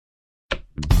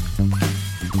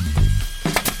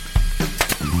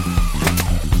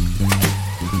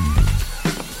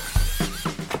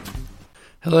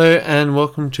Hello and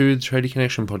welcome to the Tradie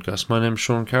Connection podcast. My name is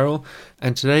Sean Carroll,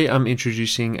 and today I'm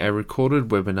introducing a recorded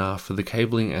webinar for the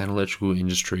cabling and electrical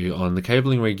industry on the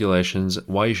cabling regulations,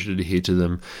 why you should adhere to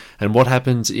them, and what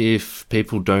happens if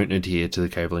people don't adhere to the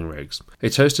cabling regs.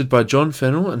 It's hosted by John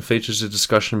Fennell and features a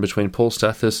discussion between Paul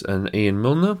Stathis and Ian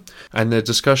Milner, and the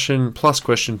discussion plus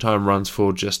question time runs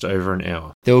for just over an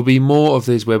hour. There will be more of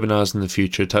these webinars in the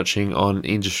future touching on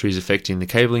industries affecting the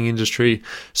cabling industry,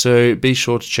 so be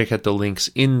sure to check out the links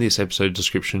in this episode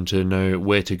description to know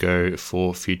where to go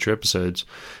for future episodes.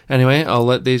 Anyway, I'll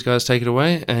let these guys take it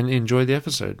away and enjoy the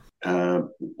episode.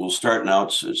 We'll start now.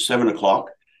 It's 7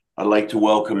 o'clock. I'd like to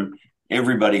welcome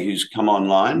everybody who's come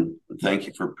online. Thank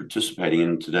you for participating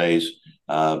in today's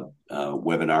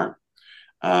webinar.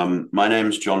 My name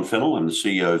is John Fennell. I'm the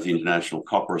CEO of the International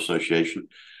Copper Association,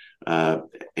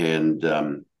 and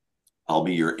I'll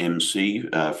be your MC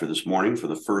for this morning for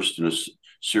the first in a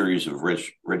series of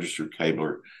registered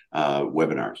cabler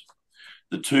webinars.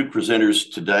 The two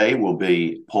presenters today will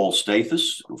be Paul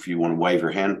Stathis, if you want to wave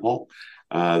your hand, Paul,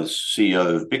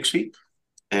 CEO of Bixby,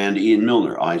 and Ian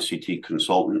Milner, ICT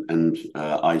consultant and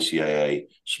ICAA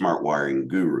smart wiring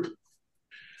guru.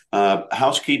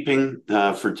 Housekeeping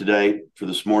for today, for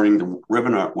this morning, the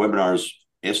webinar is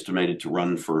estimated to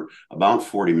run for about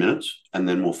 40 minutes, and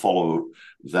then we'll follow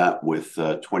that with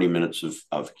 20 minutes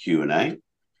of Q&A.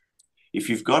 If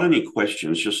you've got any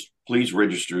questions, just please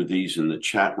register these in the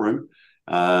chat room.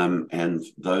 And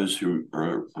those who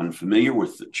are unfamiliar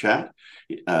with the chat,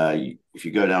 if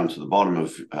you go down to the bottom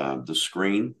of the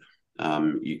screen,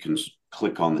 you can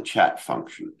click on the chat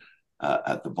function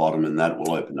at the bottom, and that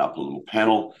will open up a little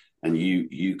panel, and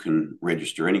you can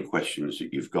register any questions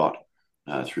that you've got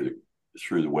through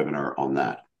the webinar on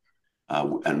that.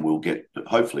 And we'll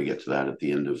hopefully get to that at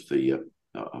the end of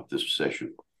this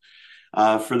session.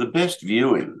 For the best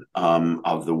viewing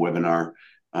of the webinar,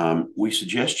 we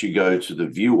suggest you go to the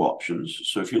view options.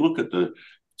 So if you look at the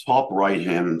top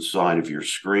right-hand side of your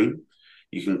screen,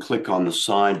 you can click on the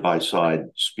side-by-side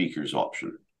speakers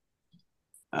option.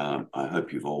 I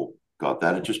hope you've all got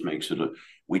that. It just makes it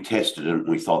we tested it and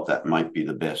we thought that might be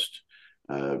the best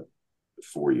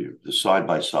for you, the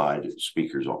side-by-side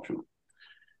speakers option.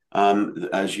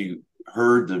 As you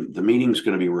heard, the meeting's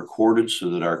going to be recorded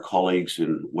so that our colleagues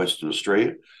in Western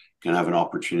Australia can have an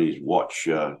opportunity to watch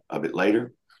a bit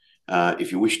later.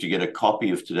 If you wish to get a copy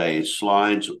of today's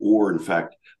slides or, in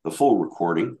fact, the full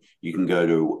recording, you can go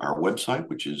to our website,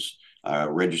 which is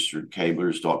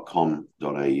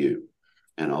registeredcablers.com.au.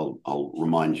 And I'll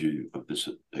remind you of this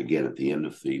again at the end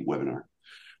of the webinar.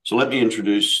 So let me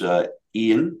introduce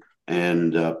Ian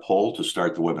and Paul to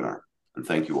start the webinar. And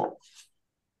thank you all.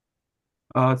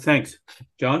 Thanks,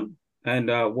 John, and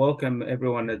welcome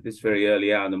everyone at this very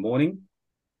early hour in the morning.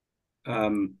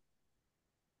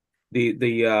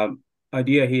 The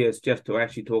idea here is just to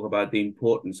actually talk about the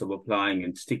importance of applying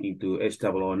and sticking to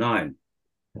S009.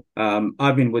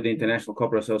 I've been with the International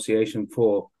Copper Association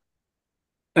for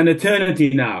an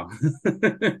eternity now.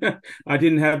 I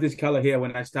didn't have this color here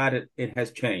when I started. It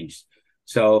has changed.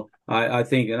 So I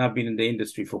think, and I've been in the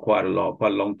industry for quite a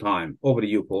long time. Over to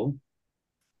you, Paul.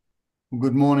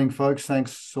 Good morning, folks.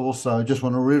 Thanks also. Just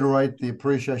want to reiterate the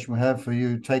appreciation we have for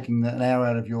you taking an hour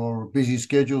out of your busy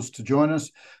schedules to join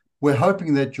us. We're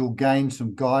hoping that you'll gain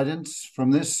some guidance from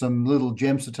this, some little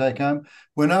gems to take home.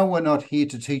 We know we're not here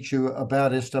to teach you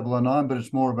about S009, but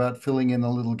it's more about filling in the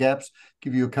little gaps,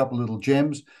 give you a couple little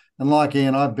gems. And like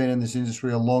Ian, I've been in this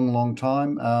industry a long, long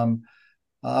time.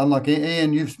 Unlike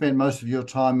Ian, you've spent most of your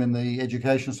time in the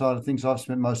education side of things. I've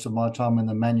spent most of my time in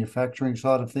the manufacturing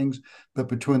side of things. But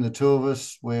between the two of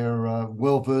us, we're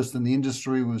well-versed in the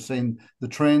industry. We've seen the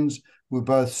trends. We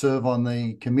both serve on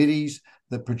the committees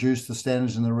that produce the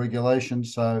standards and the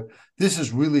regulations. So this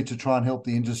is really to try and help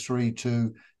the industry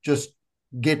to just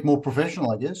get more professional,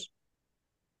 I guess.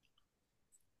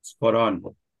 Spot on.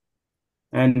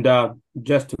 And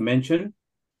just to mention,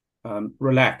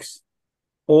 relax.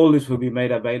 All this will be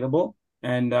made available,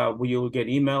 and you will get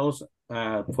emails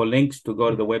for links to go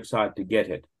to the website to get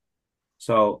it.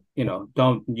 So, you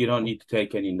don't need to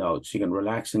take any notes. You can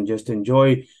relax and just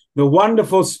enjoy the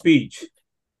wonderful speech.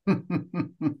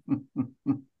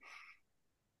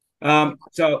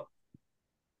 So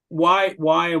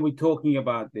why are we talking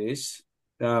about this?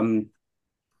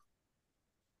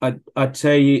 I'd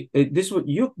say this.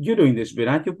 You're doing this bit,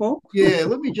 aren't you, Paul? Yeah,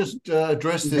 let me just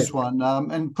address this one.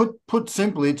 And put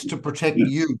simply, it's to protect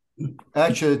you.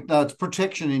 Actually, no, it's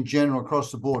protection in general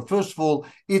across the board. First of all,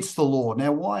 it's the law.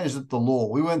 Now, why is it the law?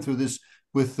 We went through this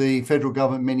with the federal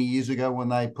government many years ago when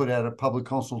they put out a public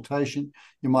consultation.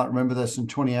 You might remember this in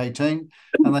 2018.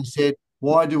 And they said,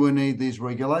 why do we need these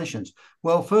regulations?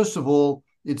 Well, first of all,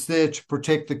 it's there to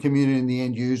protect the community and the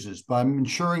end users by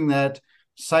ensuring that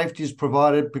safety is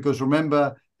provided, because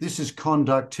remember, this is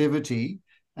conductivity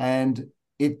and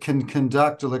it can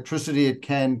conduct electricity, it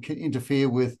can interfere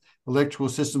with electrical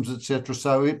systems, etc.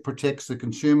 So it protects the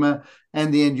consumer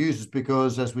and the end users,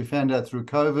 because as we found out through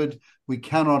COVID, we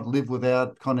cannot live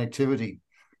without connectivity.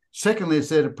 Secondly, it's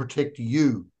there to protect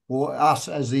you or us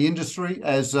as the industry,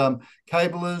 as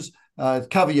cablers,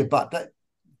 cover your butt.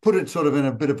 Put it sort of in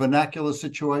a bit of vernacular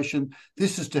situation.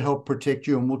 This is to help protect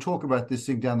you, and we'll talk about this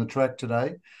thing down the track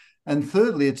today. And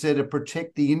thirdly, it's there to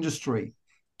protect the industry,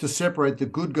 to separate the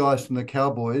good guys from the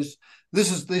cowboys.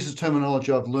 This is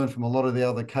terminology I've learned from a lot of the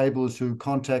other cablers who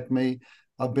contact me.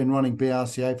 I've been running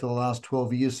BRCA for the last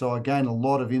 12 years, so I gain a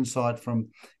lot of insight from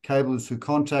cablers who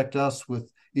contact us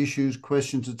with issues,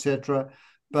 questions, etc.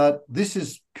 But this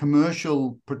is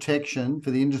commercial protection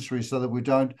for the industry so that we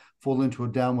don't fall into a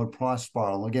downward price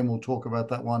spiral. Again, we'll talk about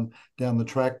that one down the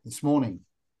track this morning.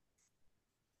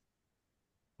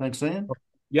 Thanks, Ian.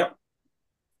 Yep.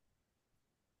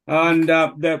 And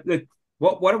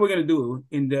what are we going to do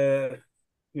in the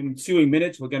ensuing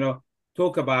minutes? We're going to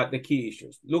talk about the key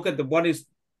issues. Look at what is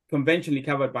conventionally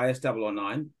covered by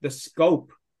S009, the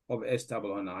scope of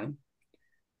S009,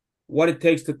 what it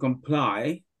takes to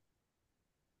comply,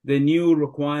 the new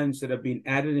requirements that have been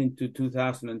added into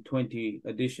 2020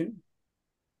 edition,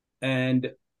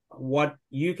 and what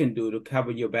you can do to cover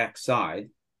your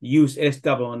backside. Use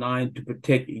S009 to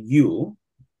protect you,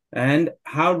 and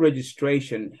how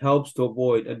registration helps to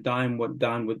avoid a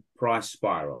downward price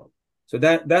spiral. So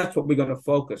that's what we're going to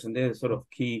focus, and there's sort of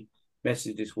key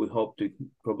messages we hope to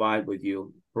provide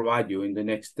you in the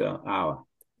next hour.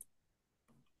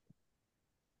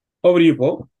 Over to you,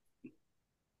 Paul.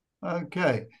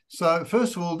 Okay, so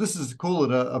first of all, call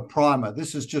it a primer.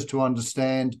 This is just to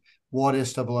understand what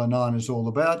S009 is all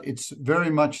about. It's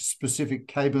very much specific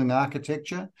cabling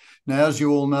architecture. Now, as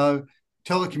you all know,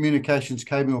 telecommunications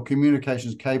cabling or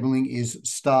communications cabling is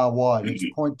star-wide. It's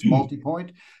point to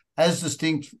multi-point, as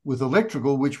distinct with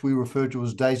electrical, which we refer to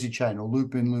as daisy chain or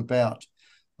loop in, loop out.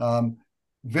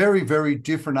 Very, very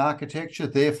different architecture.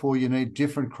 Therefore, you need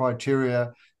different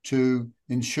criteria to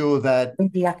ensure that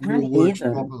it all works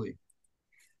properly.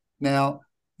 Now,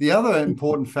 the other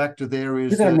important factor there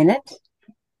is a minute.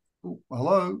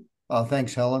 Hello.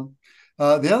 Thanks, Helen.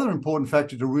 The other important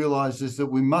factor to realise is that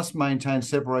we must maintain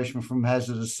separation from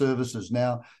hazardous services.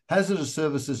 Now, hazardous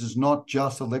services is not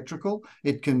just electrical.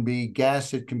 It can be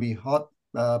gas, it can be hot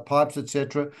pipes,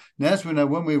 etc. Now, as we know,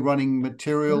 when we're running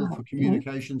material for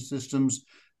communication systems,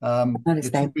 they're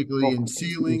typically in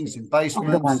ceilings, in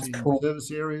basements, in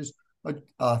service areas.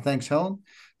 Thanks, Helen.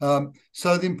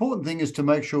 So the important thing is to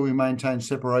make sure we maintain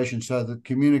separation so that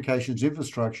communications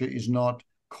infrastructure is not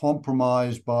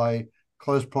compromised by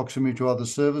close proximity to other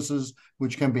services,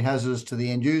 which can be hazardous to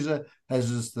the end user,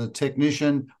 hazardous to the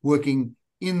technician working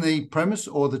in the premise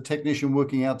or the technician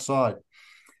working outside.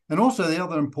 And also the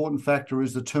other important factor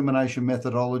is the termination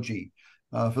methodology.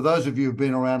 For those of you who've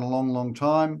been around a long, long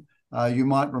time, you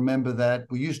might remember that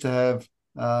we used to have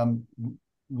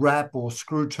wrap or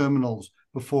screw terminals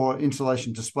before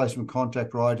insulation displacement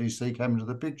contact or IDC came into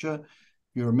the picture.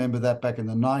 You remember that back in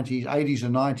the 80s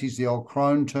and 90s, the old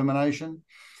crone termination.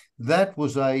 That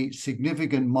was a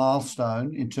significant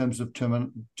milestone in terms of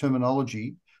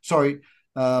termination,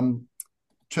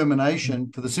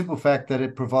 for the simple fact that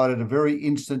it provided a very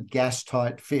instant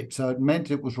gas-tight fit. So it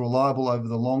meant it was reliable over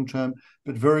the long term,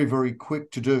 but very, very quick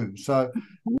to do. So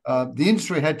the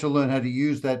industry had to learn how to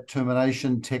use that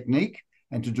termination technique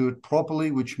and to do it properly,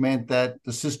 which meant that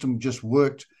the system just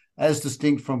worked as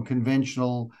distinct from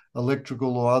conventional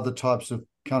electrical or other types of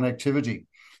connectivity.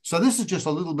 So this is just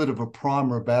a little bit of a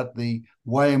primer about the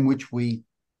way in which we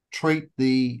treat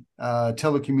the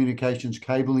telecommunications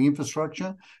cabling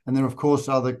infrastructure. And then, of course,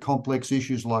 other complex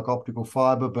issues like optical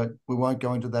fiber, but we won't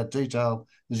go into that detail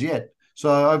as yet.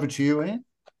 So over to you, Ian.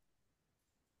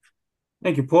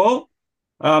 Thank you, Paul.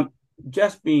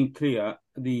 Just being clear,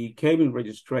 the cabling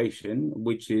registration,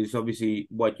 which is obviously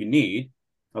what you need,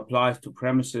 applies to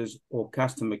premises or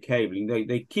customer cabling.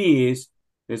 The key is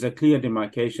there's a clear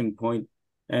demarcation point.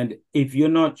 And if you're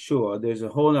not sure, there's a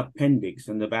whole appendix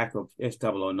in the back of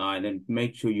S009, and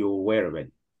make sure you're aware of it.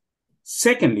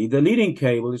 Secondly, the leading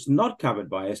cable is not covered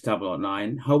by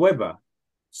S009. However,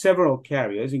 several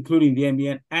carriers, including the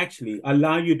NBN, actually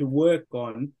allow you to work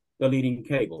on the leading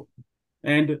cable.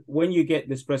 And when you get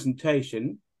this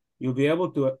presentation, you'll be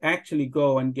able to actually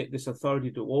go and get this authority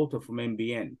to alter from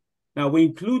NBN. Now, we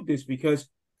include this because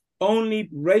only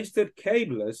registered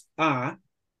cablers are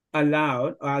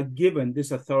given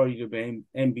this authority to be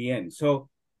NBN. So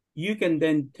you can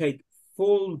then take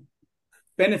full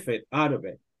benefit out of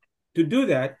it. To do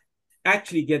that,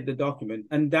 actually get the document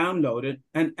and download it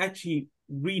and actually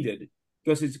read it,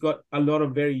 because it's got a lot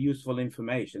of very useful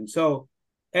information. So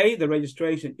A, the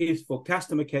registration is for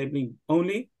customer cabling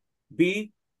only.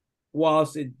 B,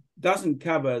 whilst it doesn't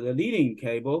cover the leading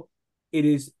cable, it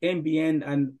is NBN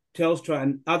and Telstra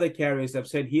and other carriers have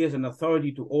said, here's an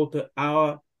authority to alter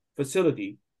our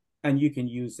facility, and you can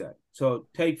use that. So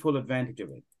take full advantage of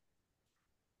it.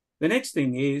 The next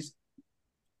thing is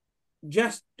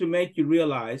just to make you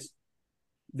realize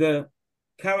the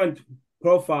current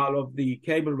profile of the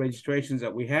cable registrations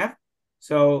that we have.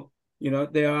 So,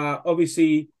 there are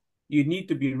obviously, you need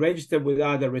to be registered with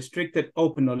either restricted,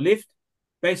 open, or lift.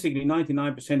 Basically,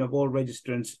 99% of all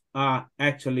registrants are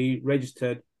actually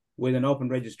registered with an open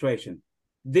registration.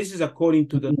 This is according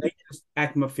to the latest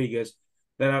ACMA figures.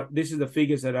 This is the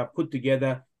figures that are put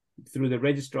together through the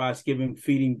registrars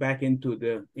feeding back into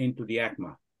the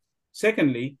ACMA.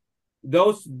 Secondly,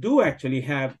 those do actually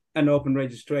have an open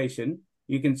registration.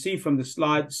 You can see from the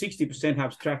slide, 60%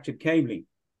 have structured cabling.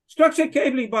 Structured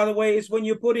cabling, by the way, is when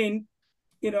you put in,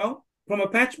 from a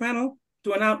patch panel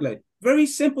to an outlet. Very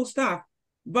simple stuff.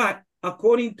 But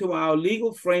according to our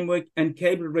legal framework and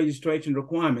cable registration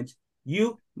requirements,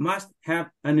 you must have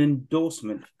an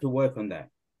endorsement to work on that.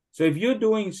 So if you're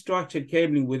doing structured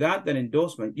cabling without that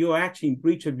endorsement, you're actually in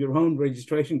breach of your own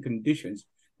registration conditions.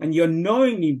 And you're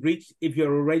knowingly in breach if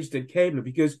you're a registered cabler,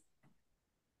 because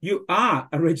you are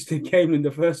a registered cabler in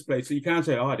the first place. So you can't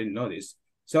say, oh, I didn't know this.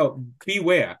 So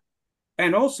beware.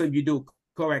 And also, if you do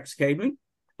coax cabling,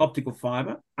 optical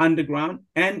fiber, underground,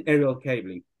 and aerial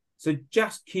cabling. So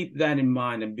just keep that in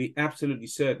mind and be absolutely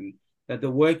certain that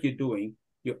the work you're doing,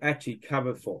 you're actually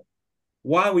covered for.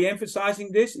 Why are we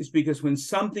emphasizing this? Is because when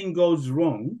something goes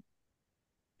wrong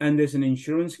and there's an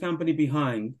insurance company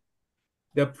behind,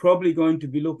 they're probably going to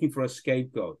be looking for a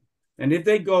scapegoat. And if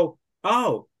they go,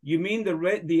 oh, you mean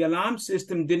the alarm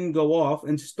system didn't go off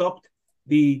and stopped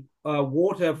the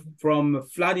water from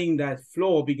flooding that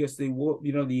floor because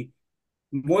the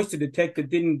moisture detector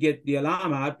didn't get the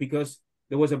alarm out because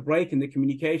there was a break in the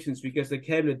communications because the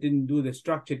cabler didn't do the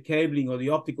structured cabling or the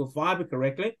optical fiber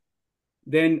correctly,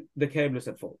 then the cabler's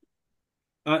at fault.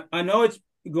 I know it's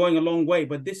going a long way,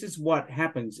 but this is what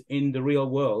happens in the real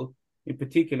world, in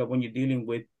particular when you're dealing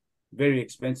with very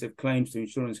expensive claims to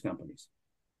insurance companies.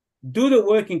 Do the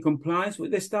work in compliance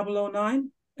with S009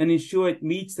 and ensure it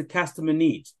meets the customer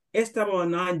needs.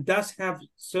 S009 does have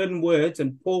certain words,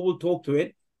 and Paul will talk to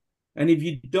it. And if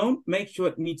you don't make sure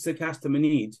it meets the customer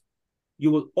needs, you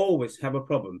will always have a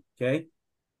problem, okay?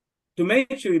 To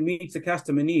make sure it meets the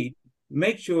customer need,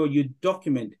 make sure you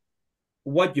document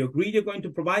what you agreed you're going to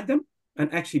provide them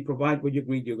and actually provide what you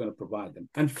agreed you're going to provide them.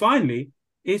 And finally,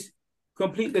 is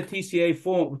complete the TCA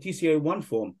form, TCA1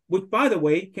 form, which, by the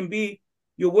way, can be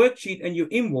your worksheet and your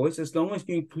invoice as long as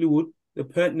you include the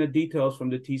pertinent details from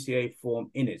the TCA form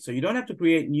in it. So you don't have to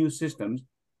create new systems.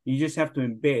 You just have to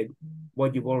embed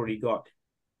what you've already got,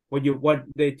 what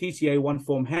the TCA1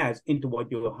 form has into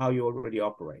how you already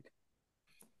operate.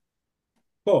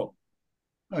 Paul.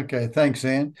 Okay, thanks,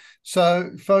 Anne.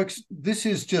 So, folks, this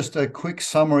is just a quick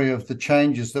summary of the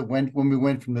changes that went when we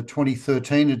went from the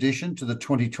 2013 edition to the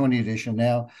 2020 edition.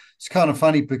 Now, it's kind of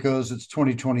funny because it's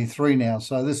 2023 now,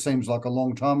 so this seems like a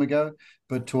long time ago,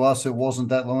 but to us, it wasn't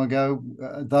that long ago.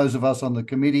 Those of us on the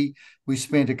committee, we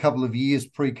spent a couple of years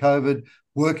pre-COVID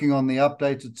working on the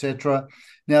updates, etc.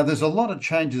 Now, there's a lot of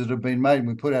changes that have been made, and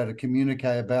we put out a communique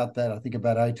about that, I think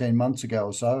about 18 months ago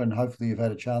or so, and hopefully you've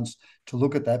had a chance to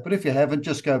look at that. But if you haven't,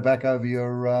 just go back over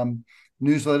your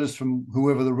newsletters from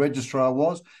whoever the registrar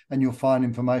was, and you'll find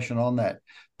information on that.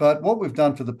 But what we've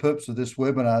done for the purpose of this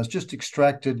webinar is just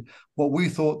extracted what we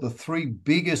thought the three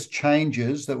biggest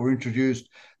changes that were introduced,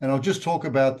 and I'll just talk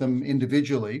about them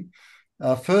individually.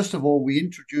 First of all, we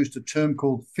introduced a term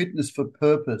called fitness for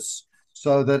purpose,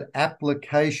 so that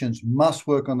applications must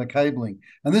work on the cabling.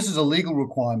 And this is a legal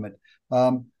requirement.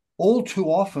 All too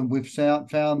often, we've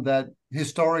found that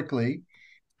historically,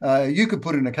 you could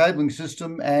put in a cabling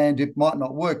system and it might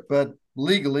not work, but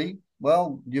legally,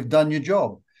 well, you've done your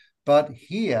job. But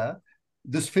here,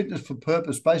 this fitness for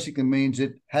purpose basically means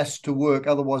it has to work.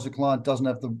 Otherwise, the client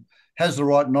has the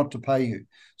right not to pay you.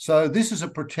 So this is a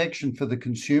protection for the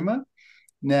consumer.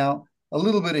 Now, a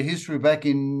little bit of history back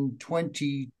in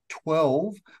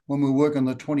 2012, when we worked on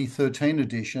the 2013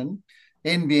 edition,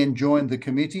 NBN joined the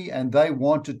committee and they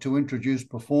wanted to introduce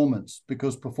performance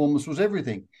because performance was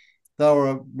everything. They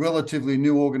were a relatively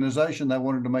new organization. They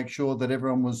wanted to make sure that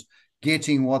everyone was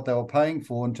getting what they were paying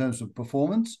for in terms of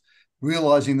performance,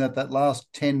 realizing that that last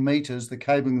 10 meters, the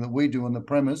cabling that we do on the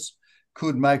premise,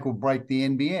 could make or break the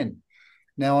NBN.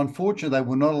 Now, unfortunately, they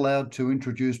were not allowed to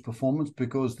introduce performance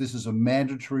because this is a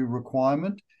mandatory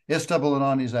requirement.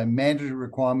 S009 is a mandatory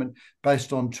requirement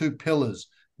based on two pillars.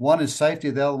 One is safety,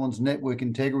 the other one's network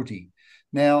integrity.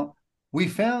 Now, we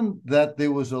found that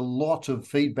there was a lot of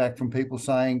feedback from people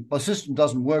saying, my system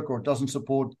doesn't work or it doesn't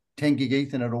support 10 gig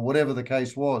Ethernet or whatever the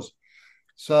case was.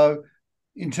 So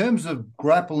in terms of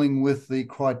grappling with the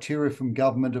criteria from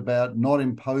government about not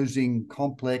imposing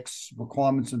complex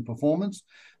requirements and performance,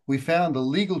 we found a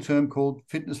legal term called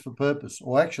fitness for purpose,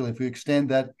 or actually, if we extend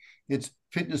that, it's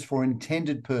fitness for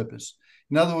intended purpose.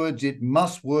 In other words, it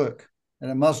must work and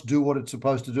it must do what it's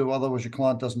supposed to do, otherwise your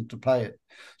client doesn't have to pay it.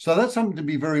 So that's something to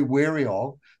be very wary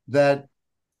of, that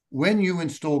when you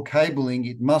install cabling,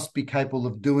 it must be capable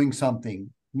of doing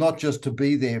something, not just to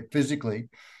be there physically.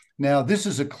 Now, this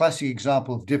is a classic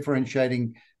example of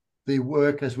differentiating the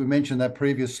work, as we mentioned that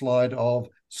previous slide, of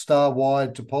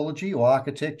star-wired topology or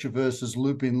architecture versus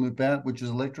loop-in, loop-out, which is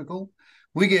electrical.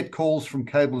 We get calls from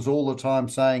cablers all the time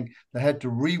saying they had to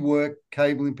rework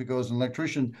cabling because an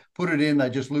electrician put it in, they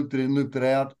just looped it in, looped it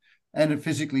out, and it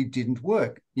physically didn't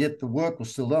work. Yet the work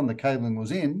was still done, the cabling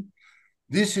was in.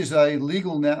 This is a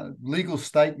legal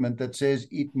statement that says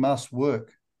it must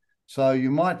work. So you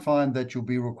might find that you'll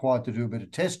be required to do a bit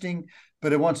of testing,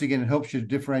 but once again, it helps you to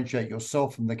differentiate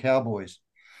yourself from the cowboys.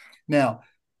 Now,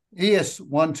 ES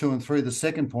 1, 2, and 3, the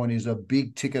second point, is a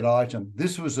big ticket item.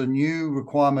 This was a new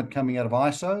requirement coming out of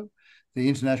ISO, the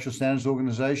International Standards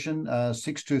Organization.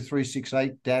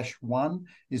 62368-1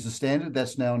 is the standard.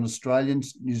 That's now an Australian,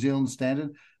 New Zealand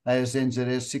standard,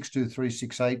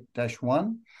 ASNZS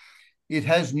 62368-1. It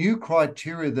has new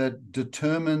criteria that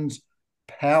determines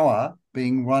power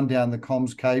being run down the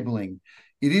comms cabling.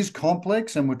 It is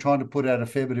complex, and we're trying to put out a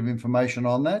fair bit of information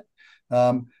on that.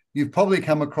 You've probably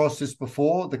come across this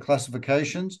before, the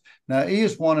classifications. Now,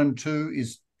 ES 1 and 2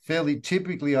 is fairly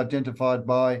typically identified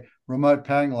by remote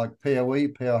powering like PoE,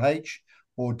 PoH,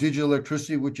 or digital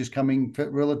electricity, which is coming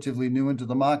relatively new into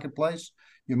the marketplace.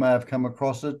 You may have come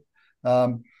across it.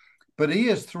 But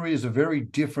ES3 is a very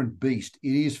different beast.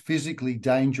 It is physically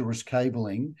dangerous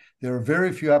cabling. There are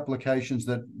very few applications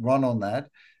that run on that.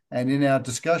 And in our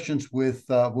discussions with,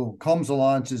 Comms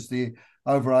Alliance is the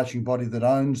overarching body that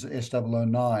owns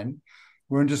S009.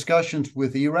 We're in discussions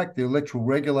with ERAC, the Electoral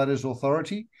Regulators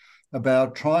Authority,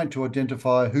 about trying to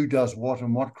identify who does what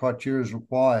and what criteria is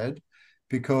required,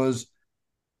 because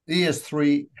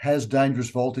ES3 has dangerous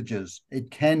voltages.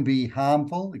 It can be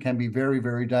harmful. It can be very,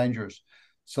 very dangerous.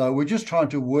 So we're just trying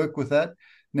to work with that.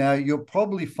 Now, you're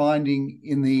probably finding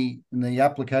in the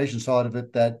application side of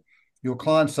it that your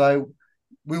clients say,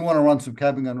 we want to run some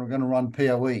cabling and we're going to run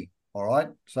PoE. All right.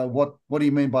 So what do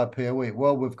you mean by PoE?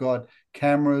 Well, we've got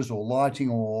cameras or lighting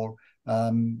or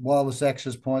wireless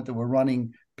access point that we're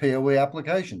running PoE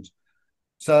applications.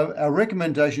 So our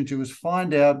recommendation to you is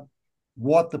find out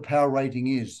what the power rating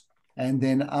is and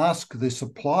then ask the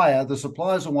supplier. The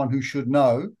supplier is the one who should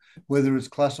know whether it's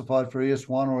classified for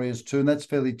ES1 or ES2, and that's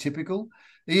fairly typical.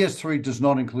 ES3 does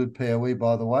not include PoE,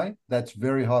 by the way. That's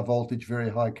very high voltage, very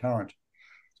high current.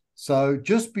 So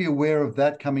just be aware of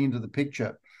that coming into the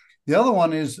picture. The other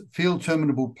one is field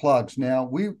terminable plugs. Now,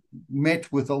 we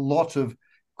met with a lot of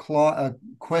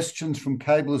questions from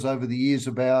cablers over the years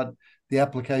about the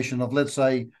application of, let's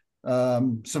say,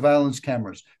 surveillance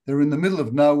cameras. They're in the middle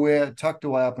of nowhere, tucked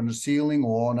away up in a ceiling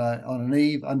or on an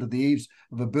eave, under the eaves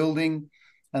of a building,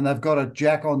 and they've got a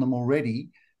jack on them already.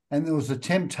 And there was a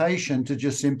temptation to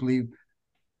just simply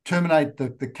terminate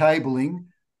the cabling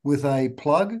with a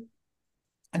plug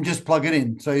and just plug it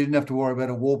in, so you didn't have to worry about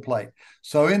a wall plate.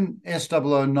 So in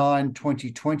S009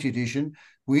 2020 edition,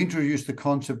 we introduced the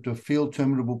concept of field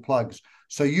terminable plugs.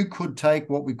 So you could take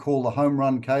what we call the home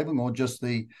run cabling, or just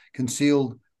the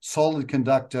concealed solid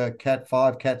conductor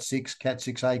Cat5, Cat6,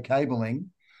 Cat6A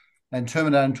cabling, and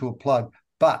terminate into a plug.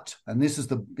 But, and this is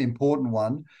the important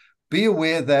one, be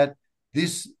aware that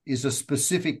this is a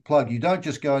specific plug. You don't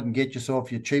just go out and get yourself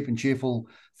your cheap and cheerful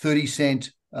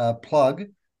 30-cent plug.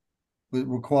 It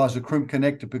requires a crimp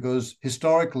connector, because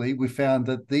historically we found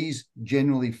that these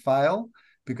generally fail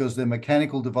because they're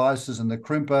mechanical devices, and the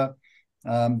crimper,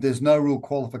 there's no real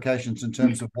qualifications in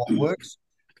terms of what works.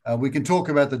 We can talk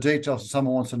about the details if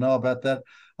someone wants to know about that.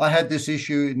 I had this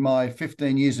issue in my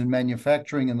 15 years in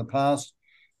manufacturing in the past,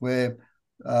 where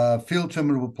field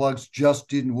terminable plugs just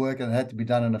didn't work, and it had to be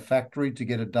done in a factory to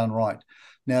get it done right.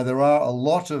 Now, there are a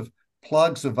lot of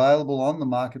plugs available on the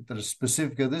market that are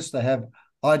specific to this. They have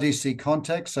IDC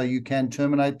contacts, so you can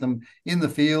terminate them in the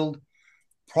field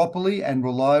properly and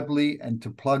reliably, and to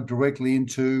plug directly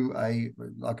into a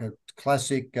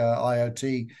classic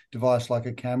IoT device like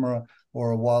a camera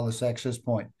or a wireless access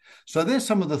point. So there's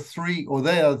some of the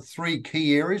there are three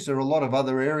key areas. There are a lot of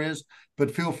other areas,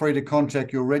 but feel free to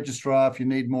contact your registrar if you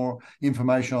need more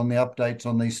information on the updates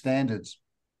on these standards.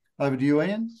 Over to you,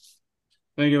 Ian.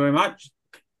 Thank you very much.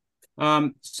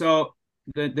 So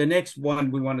the next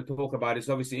one we want to talk about is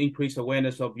obviously increased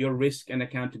awareness of your risk and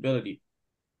accountability.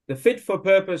 The fit for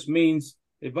purpose means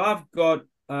if I've got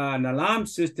an alarm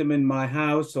system in my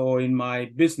house or in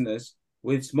my business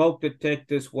with smoke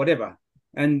detectors, whatever,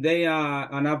 and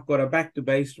I've got a back to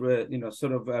base,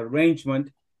 sort of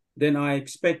arrangement, then I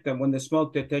expect that when the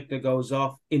smoke detector goes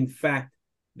off, in fact,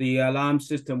 the alarm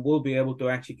system will be able to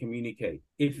actually communicate.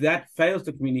 If that fails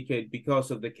to communicate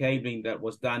because of the cabling that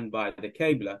was done by the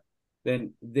cabler,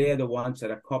 then they're the ones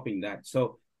that are copying that.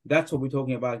 So that's what we're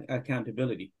talking about,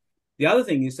 accountability. The other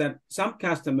thing is that some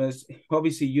customers,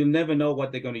 obviously, you never know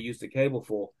what they're going to use the cable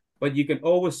for, but you can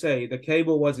always say the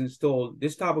cable was installed,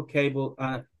 this type of cable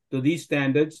to these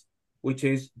standards, which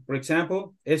is, for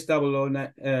example,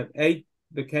 S008,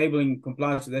 the cabling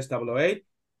complies with S008.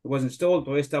 It was installed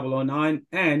to S009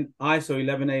 and ISO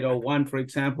 11801, for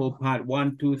example, part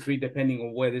 1, 2, 3, depending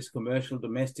on whether it's commercial,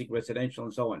 domestic, residential,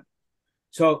 and so on.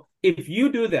 So if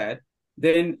you do that,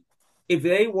 then if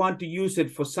they want to use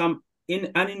it for some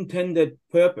unintended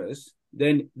purpose,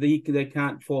 then they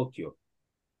can't fault you.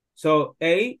 So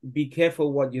be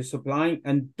careful what you're supplying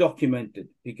and document it,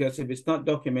 because if it's not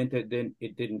documented, then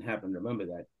it didn't happen. Remember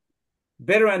that.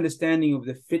 Better understanding of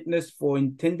the fitness for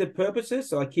intended purposes.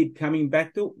 So I keep coming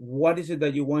back to what is it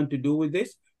that you want to do with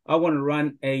this? I want to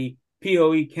run a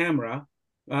PoE camera,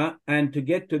 and to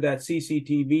get to that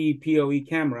CCTV PoE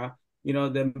camera,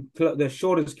 the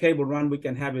shortest cable run we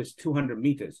can have is 200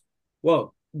 meters.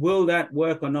 Well, will that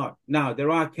work or not? Now,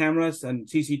 there are cameras and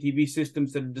CCTV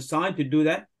systems that are designed to do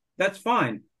that. That's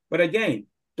fine. But again,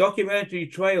 documentary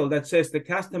trail that says the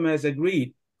customer has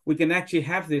agreed we can actually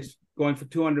have this going for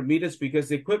 200 meters because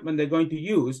the equipment they're going to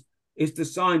use is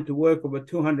designed to work over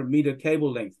 200-meter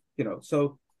cable length,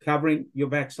 so covering your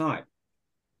backside.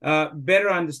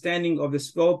 Better understanding of the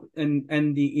scope and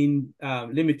the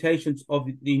limitations of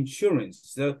the insurance.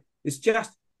 So it's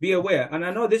just be aware. And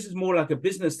I know this is more like a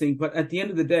business thing, but at the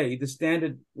end of the day, the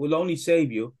standard will only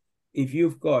save you if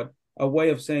you've got a way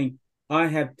of saying, I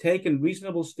have taken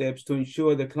reasonable steps to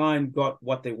ensure the client got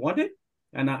what they wanted,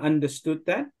 and I understood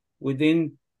that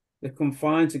within the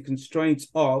confines and constraints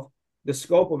of the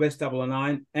scope of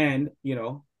S009 and,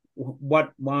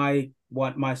 what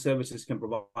my services can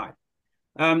provide.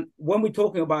 When we're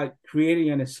talking about creating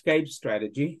an escape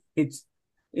strategy, it's,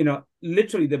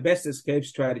 literally the best escape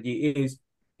strategy is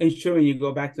ensuring you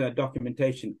go back to that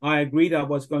documentation. I agreed I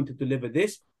was going to deliver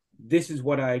this. This is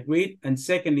what I agreed. And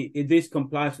secondly, this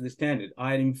complies with the standard.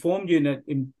 I had informed you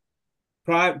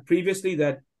previously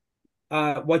that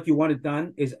what you wanted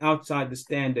done is outside the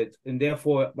standard. And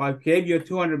therefore, I gave you a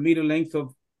 200-meter length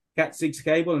of Cat6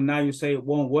 cable, and now you say it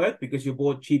won't work because you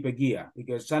bought cheaper gear,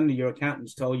 because suddenly your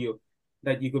accountants told you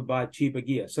that you could buy cheaper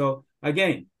gear. So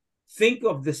again, think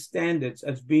of the standards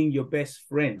as being your best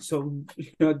friend. So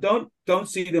don't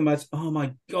see them as, oh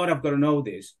my God, I've got to know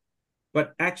this,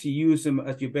 but actually use them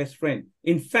as your best friend.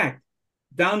 In fact,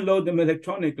 download them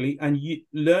electronically and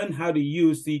learn how to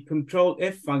use the Control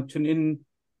F function in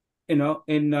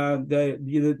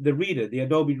the reader, the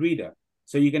Adobe Reader.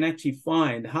 So you can actually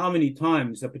find how many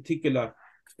times a particular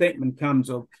statement comes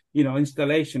of,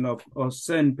 installation of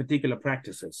certain particular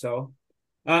practices. So,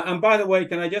 and by the way,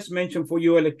 can I just mention for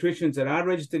you electricians that are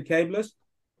registered cablers,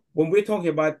 when we're talking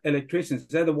about electricians,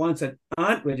 they're the ones that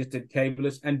aren't registered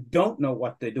cablers and don't know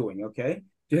what they're doing, okay?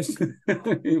 Just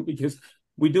because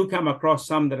we do come across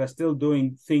some that are still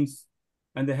doing things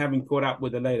and they haven't caught up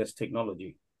with the latest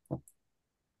technology.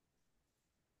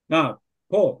 Now,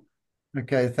 Paul.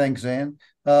 Okay, thanks, Anne.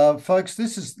 Folks,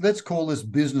 let's call this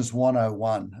Business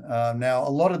 101. Now,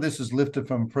 a lot of this is lifted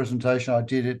from a presentation I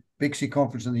did at Bixie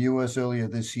Conference in the US earlier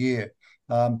this year,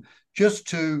 just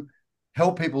to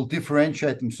help people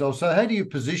differentiate themselves. So how do you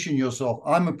position yourself?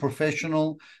 I'm a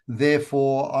professional,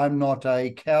 therefore I'm not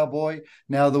a cowboy.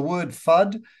 Now, the word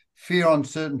FUD, fear,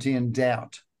 uncertainty, and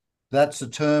doubt, that's a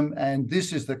term, and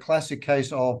this is the classic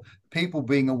case of people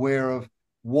being aware of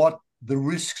what the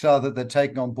risks are that they're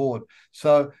taking on board.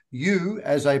 So you,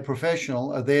 as a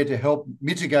professional, are there to help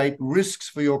mitigate risks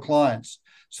for your clients.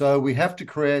 So we have to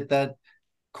create that,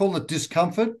 call it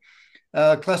discomfort.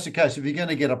 Classic case, if you're going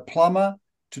to get a plumber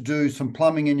to do some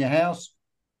plumbing in your house,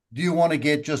 Do you want to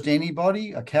get just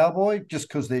anybody, a cowboy, just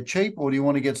because they're cheap, or do you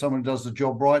want to get someone who does the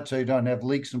job right so you don't have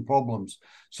leaks and problems?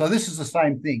 So this is the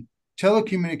same thing.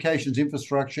 Telecommunications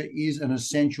infrastructure is an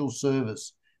essential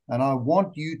service, and I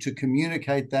want you to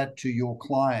communicate that to your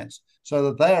clients so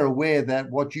that they are aware that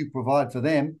what you provide for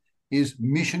them is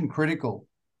mission critical.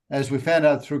 As we found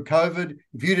out through COVID,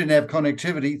 if you didn't have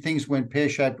connectivity, things went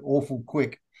pear-shaped awful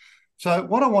quick. So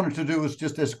what I wanted to do was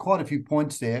just, there's quite a few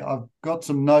points there. I've got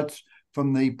some notes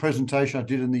from the presentation I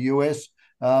did in the US.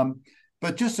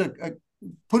 But just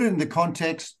put it into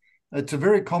context, it's a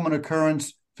very common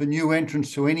occurrence for new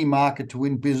entrants to any market to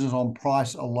win business on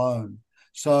price alone.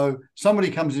 So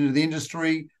somebody comes into the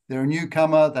industry, they're a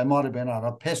newcomer, they might have been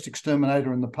a pest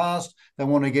exterminator in the past, they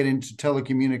want to get into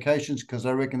telecommunications because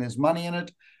they reckon there's money in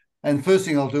it. And the first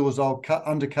thing I'll do is I'll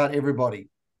undercut everybody.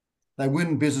 They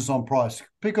win business on price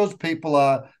because people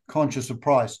are conscious of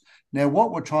price. Now,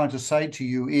 what we're trying to say to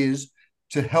you is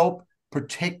to help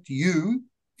protect you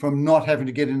from not having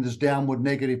to get in this downward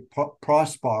negative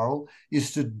price spiral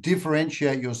is to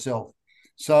differentiate yourself.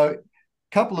 So a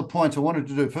couple of points I wanted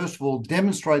to do. First of all,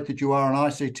 demonstrate that you are an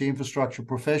ICT infrastructure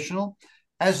professional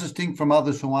as distinct from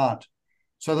others who aren't.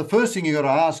 So the first thing you've got to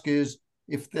ask is,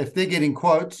 if they're getting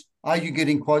quotes, are you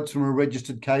getting quotes from a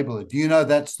registered cabler? Do you know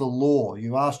that's the law?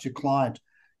 You asked your client,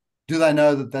 do they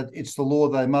know that it's the law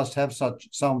they must have such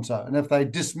so-and-so? And if they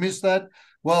dismiss that,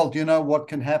 well, do you know what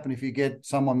can happen if you get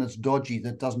someone that's dodgy,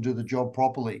 that doesn't do the job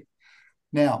properly?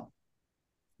 Now,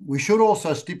 we should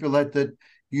also stipulate that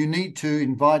you need to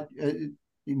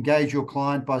engage your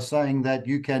client by saying that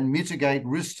you can mitigate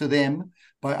risk to them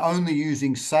by only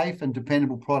using safe and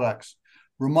dependable products.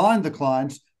 Remind the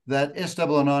clients that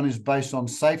S009 is based on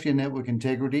safety and network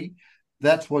integrity.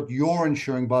 That's what you're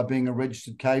ensuring by being a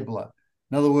registered cabler.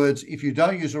 In other words, if you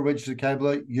don't use a registered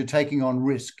cabler, you're taking on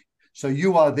risk. So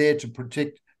you are there to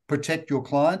protect your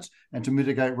clients and to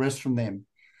mitigate risk from them.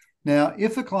 Now,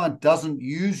 if the client doesn't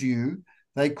use you,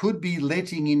 they could be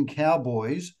letting in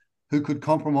cowboys who could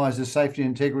compromise the safety and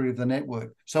integrity of the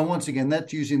network. So once again,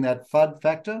 that's using that FUD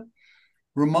factor.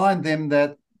 Remind them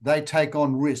that they take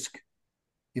on risk.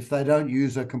 If they don't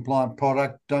use a compliant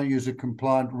product, don't use a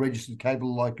compliant registered cabler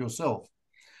like yourself.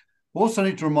 Also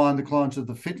need to remind the clients of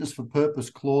the fitness for purpose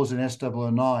clause in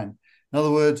S009. In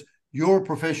other words, you're a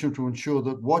professional to ensure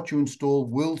that what you install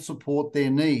will support their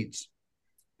needs.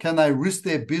 Can they risk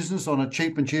their business on a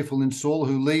cheap and cheerful installer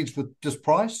who leads with just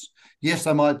price? Yes,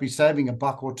 they might be saving a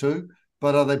buck or two,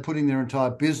 but are they putting their entire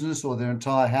business or their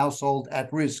entire household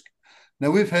at risk? Now,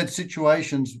 we've had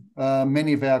situations,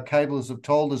 many of our cablers have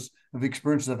told us of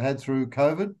experiences they've had through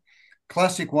COVID.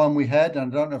 Classic one we had,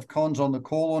 and I don't know if Con's on the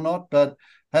call or not, but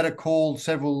had a call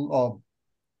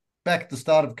back at the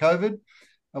start of COVID.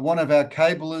 One of our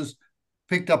cablers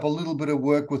picked up a little bit of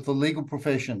work with the legal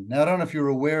profession. Now, I don't know if you're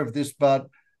aware of this, but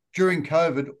during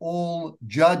COVID, all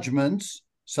judgments,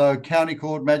 so county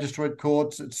court, magistrate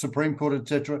courts, Supreme Court,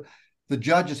 etc., the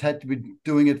judges had to be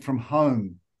doing it from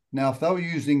home. Now, if they were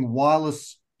using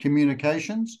wireless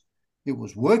communications, it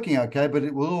was working okay, but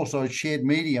it was also a shared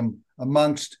medium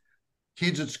amongst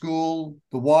kids at school,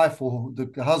 the wife or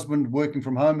the husband working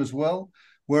from home as well,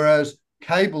 whereas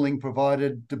cabling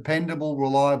provided dependable,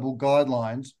 reliable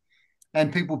guidelines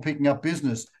and people picking up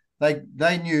business.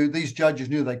 These judges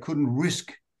knew they couldn't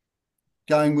risk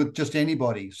going with just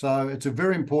anybody. So it's a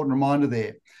very important reminder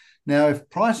there. Now, if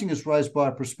pricing is raised by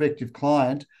a prospective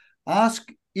client,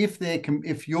 ask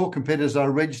if your competitors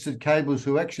are registered cablers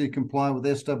who actually comply with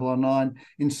S009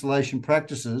 installation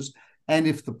practices, and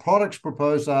if the products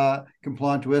proposed are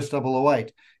compliant to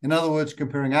S008. In other words,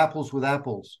 comparing apples with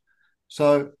apples.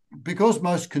 So because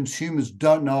most consumers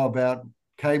don't know about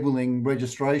cabling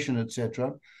registration,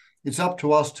 etc., it's up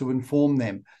to us to inform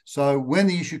them. So when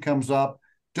the issue comes up,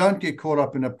 don't get caught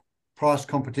up in a price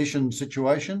competition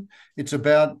situation. It's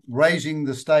about raising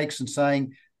the stakes and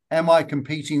saying, am I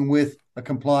competing with a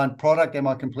compliant product? Am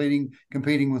I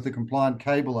competing with a compliant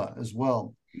cabler as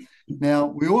well? Now,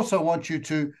 we also want you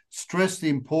to stress the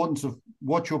importance of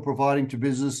what you're providing to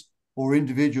business or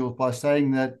individuals by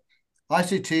saying that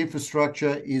ICT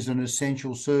infrastructure is an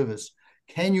essential service.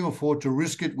 Can you afford to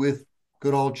risk it with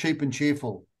good old cheap and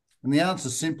cheerful? And the answer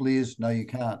simply is no, you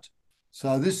can't.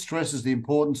 So this stresses the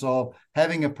importance of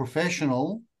having a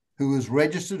professional who is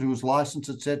registered, who is licensed,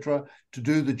 etc., to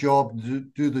do the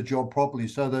job properly,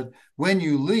 so that when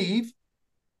you leave,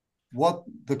 what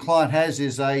the client has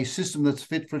is a system that's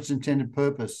fit for its intended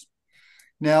purpose.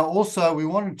 Now, also, we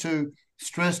wanted to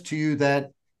stress to you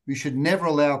that you should never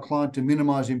allow a client to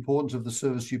minimize the importance of the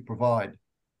service you provide.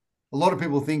 A lot of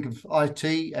people think of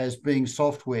IT as being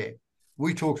software.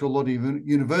 We talk to a lot of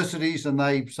universities and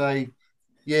they say,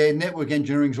 Yeah, network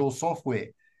engineering is all software.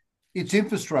 It's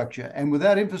infrastructure. And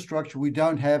without infrastructure, we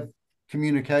don't have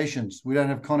communications. We don't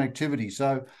have connectivity.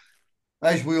 So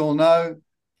as we all know,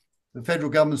 the federal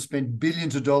government spent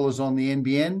billions of dollars on the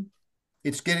NBN.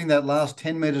 It's getting that last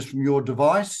 10 meters from your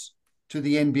device to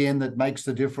the NBN that makes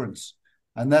the difference.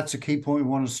 And that's a key point we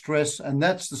want to stress. And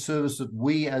that's the service that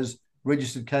we as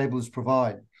registered cablers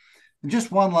provide. And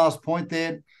just one last point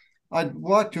there. I'd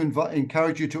like to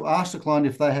encourage you to ask the client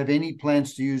if they have any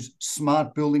plans to use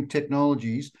smart building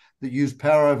technologies that use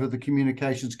power over the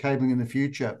communications cabling in the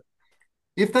future.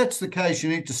 If that's the case, you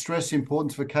need to stress the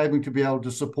importance for cabling to be able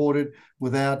to support it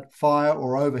without fire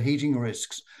or overheating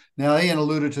risks. Now, Ian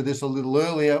alluded to this a little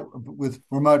earlier with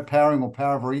remote powering or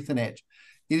power over Ethernet.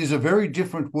 It is a very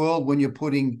different world when you're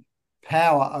putting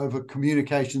power over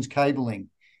communications cabling.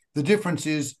 The difference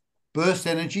is burst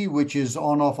energy, which is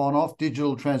on-off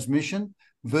digital transmission,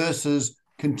 versus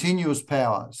continuous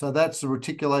power. So that's the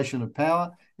reticulation of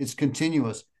power. It's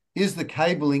continuous. Is the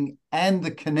cabling and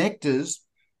the connectors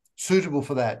suitable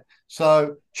for that?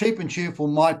 So cheap and cheerful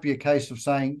might be a case of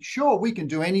saying, sure, we can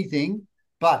do anything,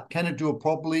 but can it do it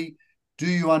properly? Do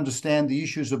you understand the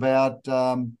issues about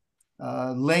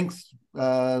length,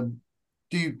 deregulate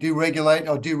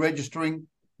or deregistering?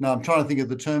 No, I'm trying to think of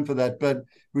the term for that, but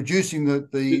reducing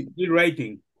the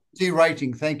derating.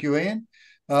 Derating. Thank you, Ian.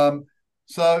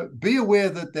 So be aware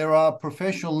that there are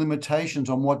professional limitations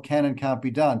on what can and can't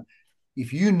be done.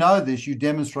 If you know this, you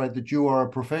demonstrate that you are a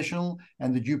professional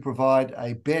and that you provide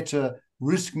a better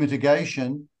risk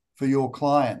mitigation for your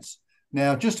clients.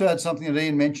 Now, just to add something that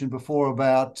Ian mentioned before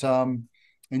about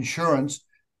insurance,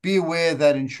 be aware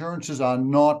that insurance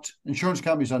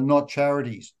companies are not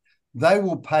charities. They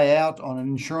will pay out on an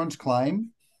insurance claim.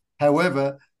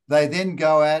 However, they then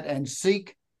go out and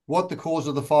seek what the cause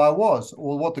of the fire was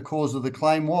or what the cause of the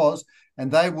claim was, and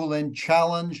they will then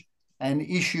challenge and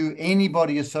issue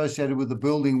anybody associated with the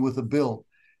building with a bill.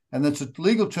 And that's a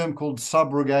legal term called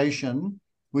subrogation,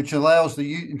 which allows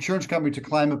the insurance company to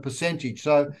claim a percentage.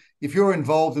 So if you're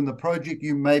involved in the project,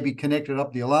 you may be connected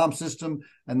up the alarm system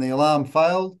and the alarm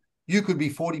failed, you could be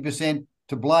 40%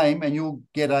 to blame, and you'll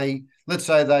get let's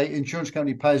say the insurance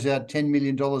company pays out $10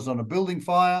 million on a building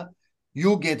fire,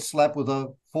 you'll get slapped with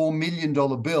a $4 million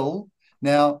bill.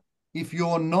 Now, if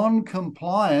you're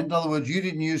non-compliant, in other words, you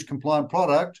didn't use compliant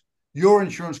product, your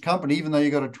insurance company, even though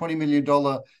you got a $20 million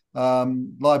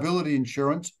liability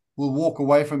insurance, will walk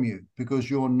away from you because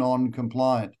you're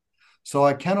non-compliant. So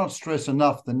I cannot stress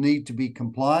enough the need to be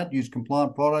compliant, use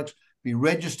compliant products, be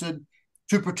registered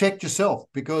to protect yourself,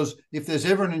 because if there's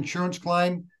ever an insurance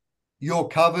claim, you're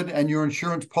covered and your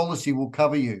insurance policy will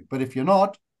cover you. But if you're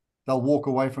not, they'll walk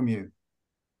away from you.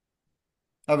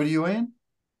 Over to you, Ian.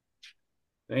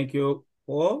 Thank you,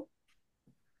 Paul.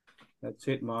 That's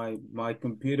it. My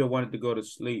computer wanted to go to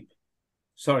sleep.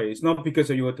 Sorry, it's not because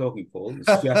you were talking, Paul.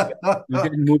 It's just you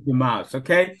didn't move the mouse.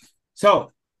 Okay.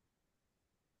 So,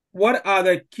 what are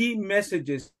the key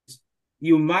messages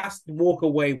you must walk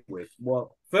away with?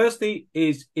 Well, firstly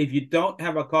is if you don't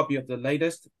have a copy of the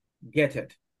latest, get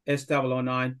it.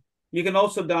 S009. You can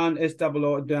also download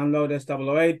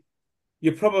S008.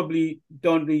 You probably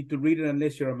don't need to read it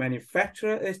unless you're a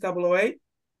manufacturer, S008.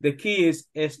 The key is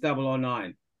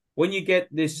S009. When you get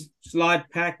this slide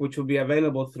pack, which will be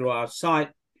available through our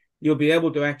site, you'll be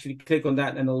able to actually click on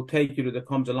that and it'll take you to the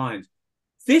Comms Alliance.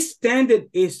 This standard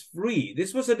is free.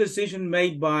 This was a decision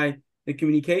made by the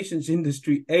communications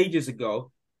industry ages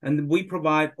ago, and we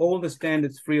provide all the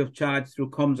standards free of charge through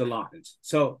Comms Alliance.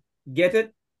 So get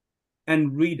it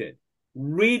and read it.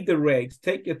 Read the regs.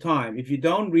 Take your time. If you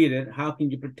don't read it, how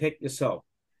can you protect yourself?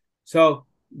 So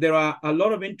there are a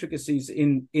lot of intricacies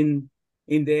in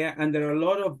there, and there are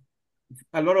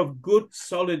a lot of good,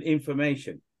 solid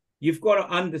information. You've got to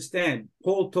understand.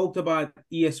 Paul talked about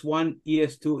ES1,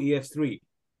 ES2, ES3.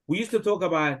 We used to talk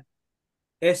about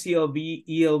SELV,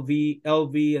 ELV,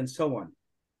 LV, and so on.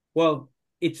 Well,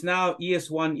 it's now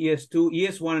ES1, ES2.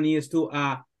 ES1 and ES2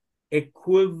 are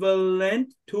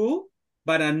equivalent to,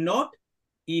 but are not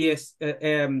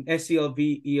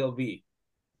SELV, ELV.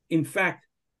 In fact,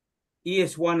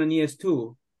 ES1 and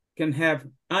ES2 can have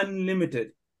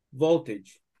unlimited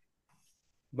voltage,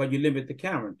 but you limit the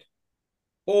current.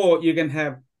 Or you can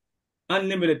have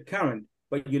unlimited current,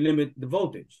 but you limit the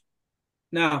voltage.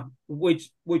 Now,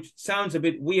 which sounds a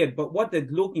bit weird, but what they're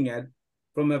looking at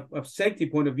from a safety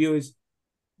point of view is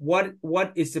what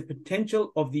is the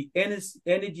potential of the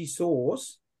energy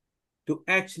source to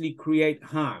actually create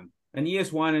harm. And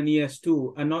ES1 and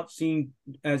ES2 are not seen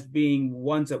as being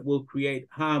ones that will create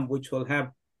harm, which will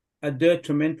have a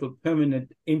detrimental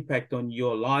permanent impact on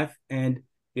your life and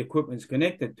the equipment's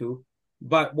connected to.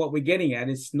 But what we're getting at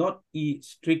is not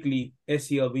strictly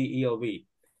SELV, ELV.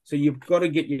 So you've got to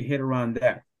get your head around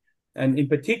that. And in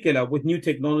particular, with new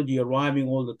technology arriving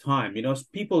all the time,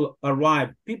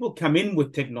 people come in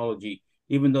with technology,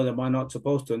 even though they might not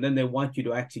supposed to, and then they want you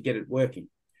to actually get it working.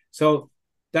 So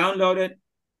download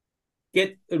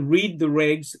it, read the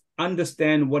regs,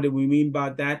 understand what do we mean by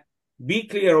that. Be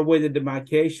clear of where the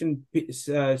demarcation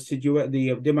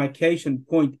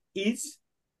point is.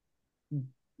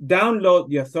 Download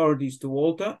the authorities to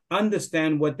alter,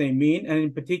 understand what they mean. And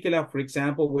in particular, for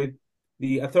example, with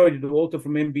the authority to alter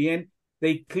from NBN,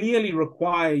 they clearly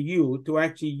require you to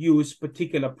actually use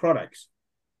particular products.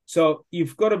 So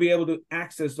you've got to be able to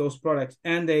access those products,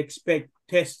 and they expect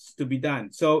tests to be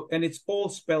done. So, and it's all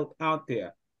spelled out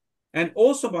there. And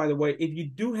also, by the way, if you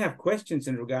do have questions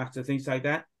in regards to things like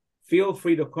that, feel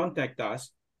free to contact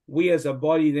us. We as a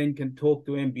body then can talk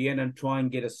to NBN and try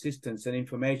and get assistance and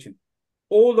information.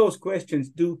 All those questions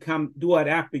do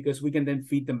adapt, because we can then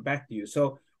feed them back to you.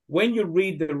 So when you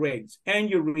read the regs and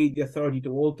you read the authority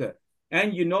to alter,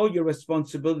 and you know your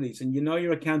responsibilities and you know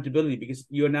your accountability, because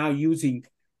you're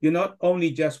not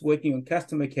only just working on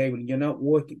customer cabling, you're not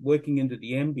working into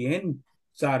the NBN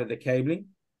side of the cabling.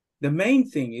 The main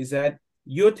thing is that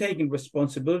you're taking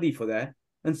responsibility for that.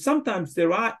 And sometimes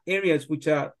there are areas which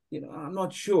are, I'm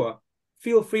not sure.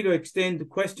 Feel free to extend the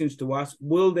questions to us.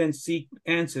 We'll then seek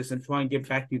answers and try and get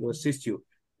back to you to assist you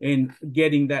in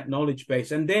getting that knowledge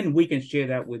base. And then we can share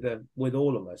that with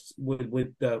all of us,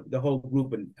 with the whole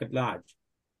group at large.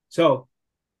 So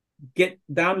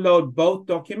download both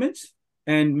documents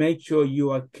and make sure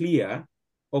you are clear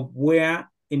of where,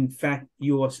 in fact,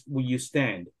 where you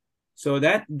stand. So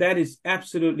that is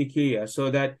absolutely clear,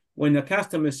 so that when the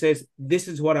customer says, this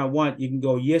is what I want, you can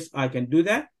go, yes, I can do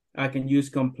that. I can use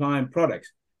compliant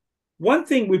products. One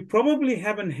thing we probably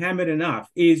haven't hammered enough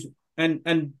is,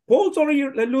 and Paul's already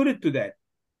alluded to that,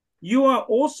 you are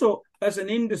also, as an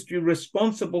industry,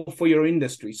 responsible for your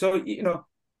industry. So,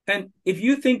 and if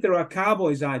you think there are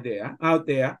cowboys out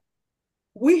there,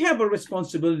 we have a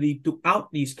responsibility to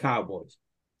out these cowboys.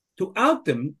 To out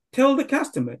them, tell the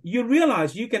customer, you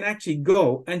realize you can actually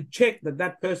go and check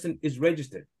that person is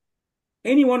registered.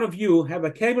 Any one of you have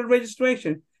a cable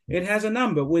registration, it has a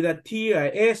number with a T,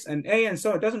 a S, an A, and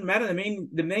so it doesn't matter.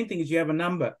 The main thing is you have a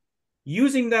number.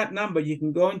 Using that number, you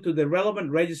can go into the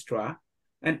relevant registrar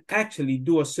and actually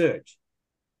do a search.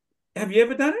 Have you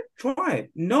ever done it? Try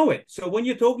it. Know it. So when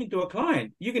you're talking to a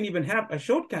client, you can even have a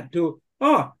shortcut to,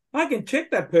 I can check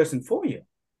that person for you.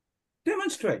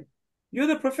 Demonstrate. You're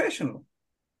the professional,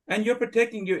 and you're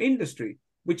protecting your industry,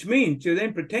 which means you're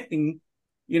then protecting,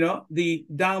 the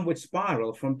downward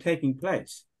spiral from taking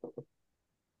place.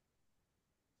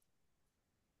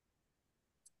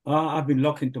 I've been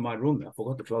locked into my room. I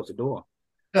forgot to close the door.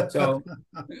 So,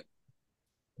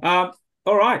 all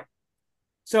right.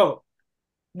 So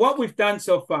what we've done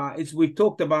so far is we've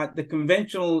talked about the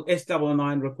conventional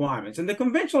S999 requirements. And the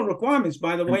conventional requirements,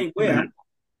 by the way, where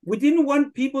we didn't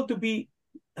want people to be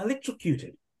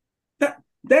electrocuted.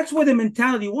 That's where the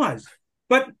mentality was.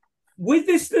 But with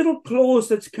this little clause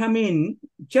that's come in,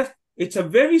 it's a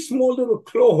very small little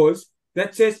clause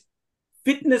that says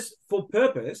fitness for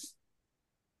purpose.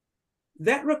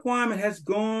 That requirement has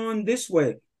gone this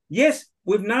way. Yes,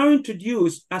 we've now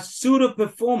introduced a pseudo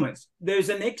performance. There's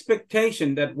an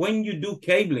expectation that when you do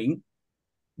cabling,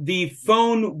 the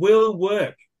phone will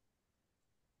work.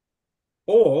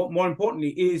 Or more importantly,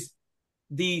 is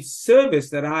the service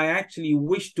that I actually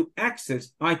wish to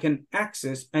access, I can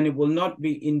access, and it will not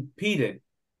be impeded.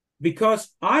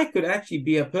 Because I could actually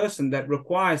be a person that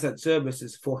requires that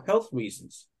services for health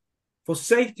reasons, for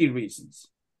safety reasons,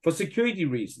 for security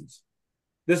reasons.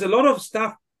 There's a lot of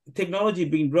technology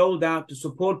being rolled out to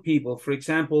support people, for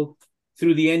example,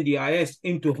 through the NDIS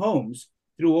into homes,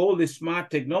 through all this smart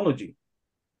technology.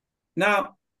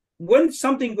 Now, when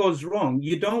something goes wrong,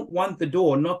 you don't want the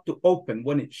door not to open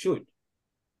when it should,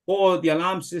 or the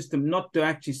alarm system not to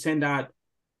actually send out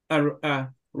a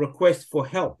request for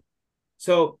help.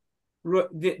 So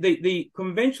the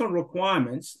conventional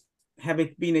requirements have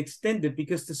been extended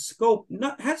because the scope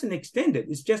hasn't extended.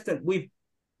 It's just that we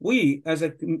as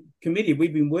a committee,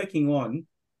 we've been working on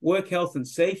work health and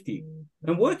safety.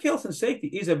 And work health and safety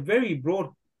is a very broad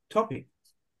topic.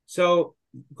 So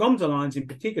Comms Alliance in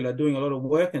particular are doing a lot of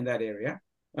work in that area.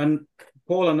 And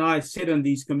Paul and I sit on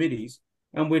these committees,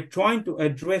 and we're trying to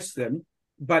address them,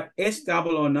 but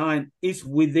S009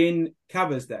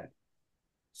 covers that.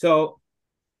 So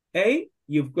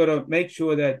you've got to make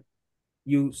sure that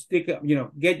you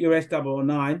get your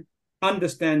S009,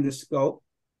 understand the scope,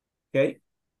 okay?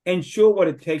 Ensure what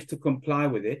it takes to comply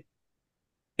with it.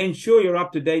 ensure you're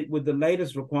up to date with the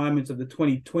latest requirements of the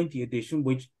 2020 edition,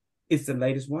 which is the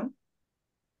latest one.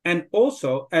 And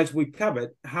also, as we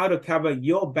covered, how to cover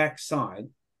your backside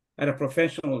at a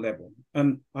professional level.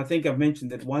 And I think I've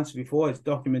mentioned it once before, it's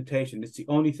documentation. It's the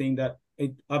only thing that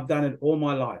I've done it all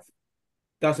my life.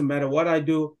 Doesn't matter what I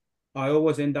do, I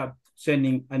always end up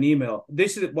sending an email.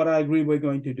 This is what I agree we're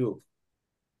going to do.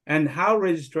 And how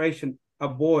registration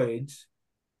avoids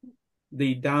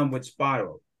the downward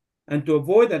spiral. And to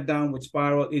avoid that downward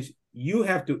spiral is you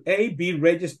have to A, be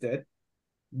registered,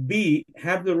 B,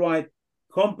 have the right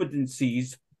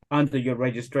competencies under your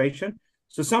registration.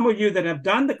 So some of you that have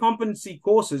done the competency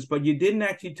courses, but you didn't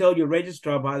actually tell your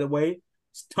registrar, by the way,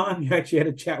 it's time you actually had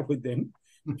a chat with them,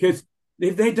 because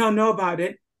if they don't know about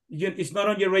it, it's not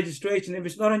on your registration. If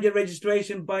it's not on your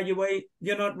registration, by the way,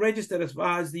 you're not registered as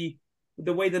far as the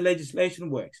way the legislation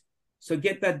works. So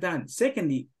get that done.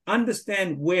 Secondly,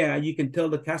 understand where you can tell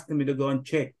the customer to go and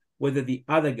check whether the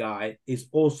other guy is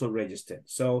also registered.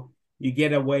 So you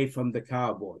get away from the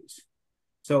cowboys.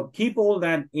 So keep all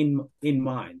that in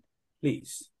mind,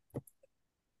 please.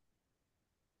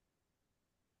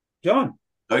 John.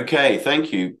 Okay,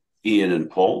 thank you, Ian and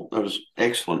Paul. That was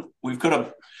excellent. We've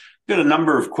got a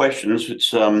number of questions. It's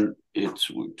 20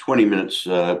 minutes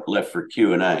left for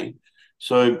Q&A.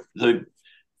 So the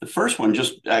first one,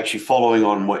 just actually following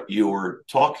on what you were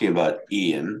talking about,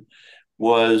 Ian,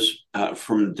 was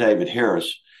from David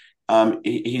Harris.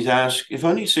 He's asked, if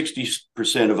only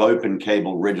 60% of open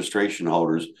cable registration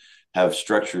holders have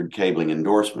structured cabling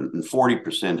endorsement and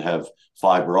 40% have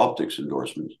fiber optics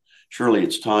endorsements, surely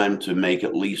it's time to make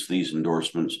at least these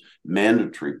endorsements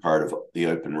mandatory part of the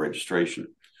open registration.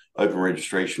 Open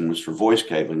registration was for voice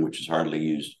cabling, which is hardly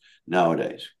used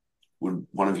nowadays. Would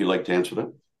one of you like to answer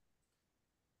that?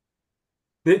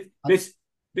 This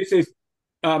is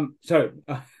sorry.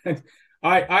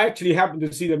 I actually happened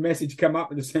to see the message come up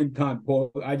at the same time,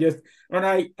 Paul. I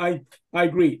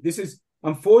agree. This is,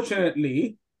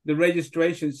 unfortunately, the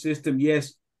registration system.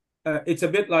 Yes, it's a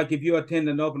bit like if you attend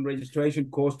an open registration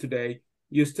course today,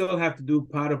 you still have to do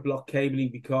part of block cabling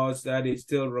because that is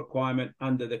still a requirement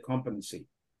under the competency.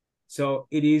 So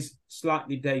it is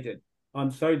slightly dated.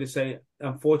 I'm sorry to say,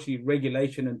 unfortunately,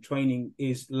 regulation and training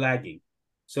is lagging.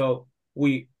 So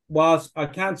whilst I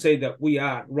can't say that we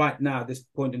are right now at this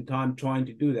point in time trying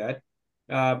to do that,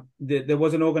 there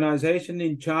was an organization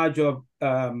in charge of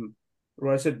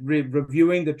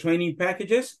reviewing the training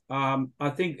packages. I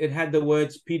think it had the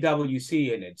words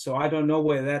PWC in it, so I don't know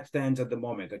where that stands at the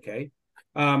moment. Okay,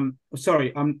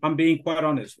 sorry, I'm being quite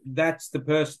honest. That's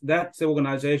the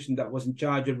organization that was in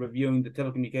charge of reviewing the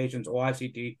telecommunications or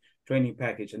ICT training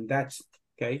package, and that's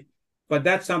okay. But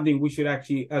that's something we should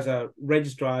actually, as a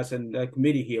registrars and a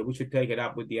committee here, we should take it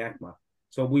up with the ACMA.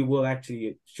 So we will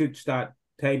should start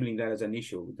tabling that as an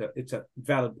issue. It's a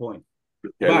valid point.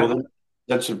 Yeah, well,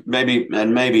 that's maybe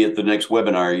at the next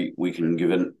webinar we can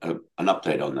give an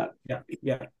update on that.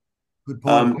 Yeah. Good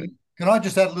point. Can I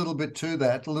just add a little bit to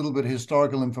that, a little bit of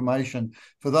historical information?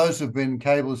 For those who've been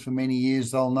cablers for many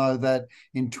years, they'll know that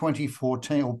in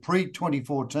 2014 or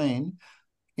pre-2014,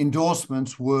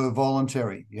 endorsements were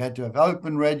voluntary. You had to have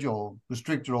open reg or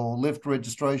restricted or left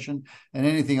registration, and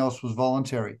anything else was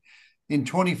voluntary. In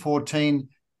 2014,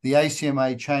 the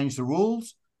ACMA changed the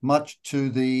rules, much to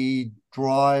the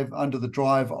drive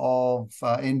of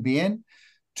NBN,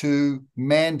 to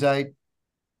mandate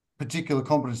particular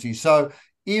competencies. So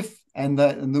and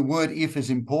the word if is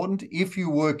important, if you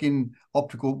work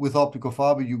with optical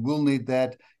fiber, you will need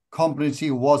that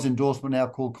competency, was endorsement now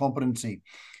called competency.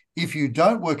 If you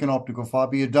don't work in optical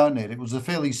fiber, you don't need it. It was a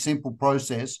fairly simple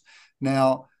process.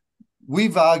 Now,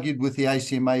 we've argued with the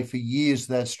ACMA for years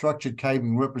that structured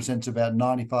cabling represents about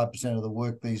 95% of the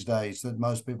work these days that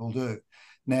most people do.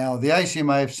 Now, the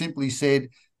ACMA have simply said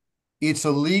it's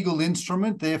a legal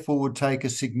instrument, therefore would take a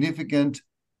significant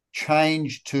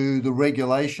change to the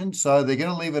regulation. So they're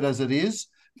going to leave it as it is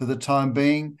for the time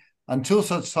being until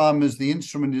such time as the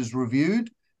instrument is reviewed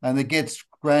and it gets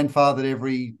grandfathered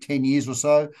every 10 years or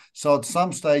so. So at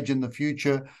some stage in the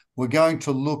future, we're going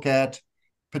to look at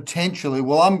potentially,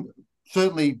 I'm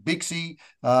certainly Bixie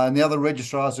and the other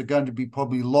registrars are going to be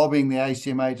probably lobbying the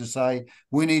ACMA to say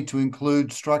we need to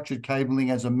include structured cabling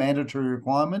as a mandatory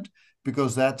requirement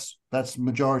because that's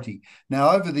majority. Now,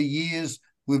 over the years,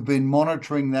 we've been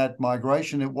monitoring that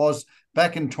migration. It was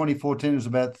back in 2014, it was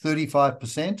about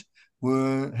 35%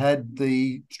 had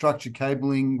the structured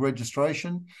cabling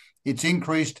registration. It's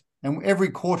increased, and every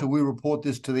quarter we report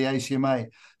this to the ACMA.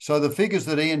 So the figures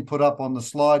that Ian put up on the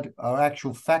slide are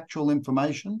actual factual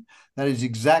information. That is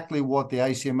exactly what the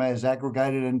ACMA has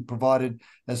aggregated and provided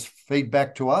as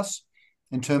feedback to us.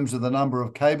 in terms of the number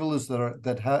of cablers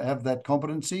that have that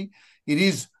competency. It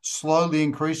is slowly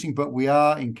increasing, but we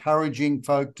are encouraging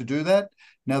folk to do that.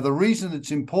 Now, the reason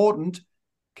it's important,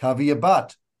 cover your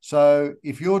butt. So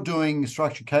if you're doing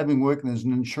structured cabling work and there's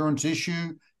an insurance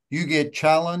issue, you get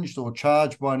challenged or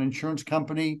charged by an insurance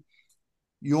company,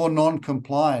 you're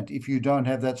non-compliant if you don't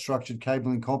have that structured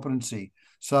cabling competency.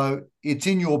 So it's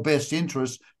in your best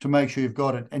interest to make sure you've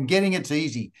got it. And getting it's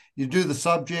easy. You do the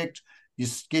subject, you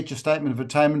get your statement of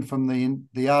attainment from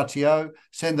the RTO,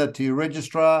 send that to your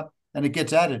registrar, and it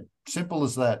gets added. Simple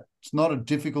as that. It's not a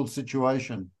difficult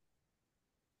situation.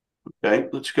 Okay,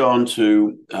 let's go on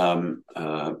to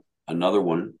another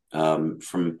one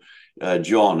from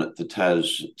John at the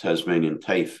Tasmanian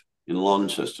TAFE in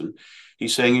Launceston.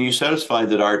 He's saying, are you satisfied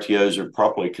that RTOs are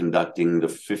properly conducting the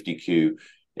 50Q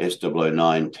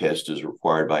S009 test as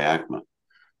required by ACMA?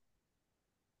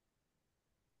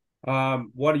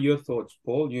 What are your thoughts,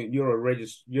 Paul? You're a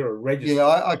registrar.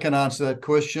 Yeah, I can answer that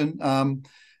question.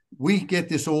 We get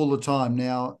this all the time.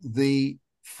 Now, the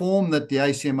form that the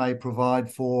ACMA provide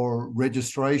for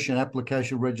registration,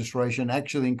 application registration,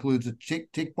 actually includes a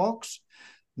tick box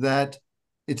that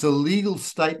it's a legal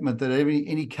statement that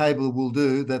any cabler will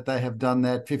do that they have done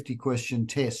that 50-question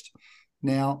test.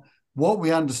 Now, what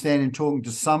we understand in talking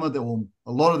to some of or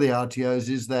a lot of the RTOs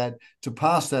is that to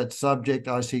pass that subject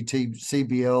ICT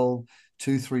CBL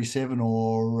 237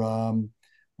 or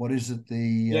what is it?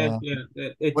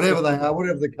 Whatever they are,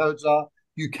 whatever the codes are,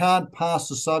 you can't pass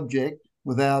the subject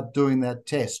without doing that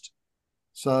test.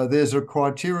 So there's a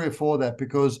criteria for that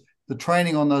because the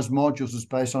training on those modules is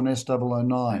based on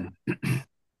S009.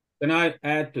 Can I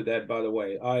add to that, by the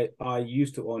way? I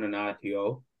used to own an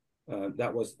RTO.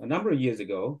 That was a number of years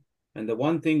ago. And the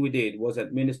one thing we did was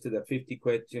administer the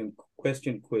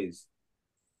 50-question quiz.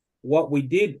 What we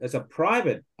did as a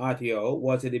private RTO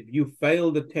was that if you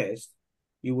failed the test,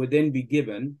 you would then be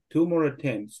given 2 more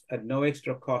attempts at no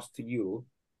extra cost to you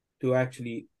to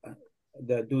actually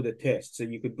do the test. So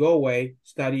you could go away,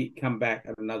 study, come back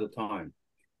at another time.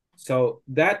 So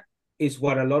that is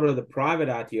what a lot of the private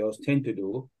RTOs tend to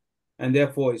do. And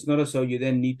therefore, it's not as though you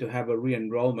then need to have a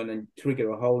re-enrollment and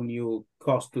trigger a whole new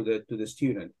cost to the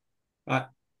student.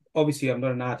 Obviously, I'm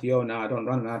not an RTO now. I don't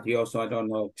run an RTO, so I don't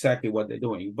know exactly what they're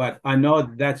doing. But I know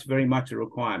that's very much a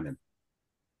requirement.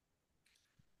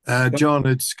 John,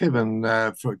 it's Kevin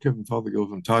Fothergill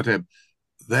from TITAB.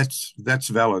 That's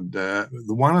valid.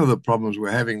 One of the problems we're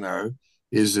having, though,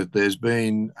 is that there's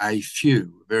been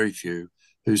very few,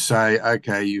 who say,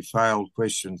 okay, you failed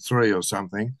question 3 or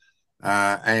something,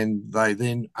 and they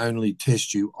then only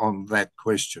test you on that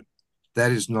question.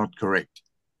 That is not correct.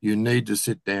 You need to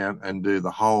sit down and do the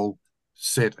whole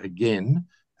set again,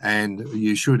 and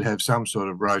you should have some sort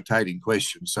of rotating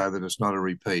question so that it's not a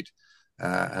repeat.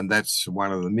 And that's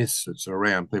one of the myths that's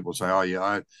around. People say, oh, yeah,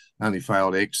 I only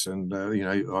failed X and,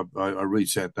 I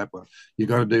reset that one. You've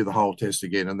got to do the whole test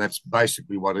again. And that's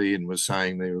basically what Ian was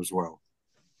saying there as well.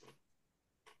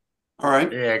 All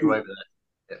right. Yeah, I agree with that.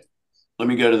 Yeah. Let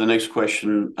me go to the next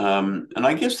question. And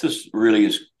I guess this really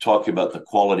is talking about the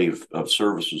quality of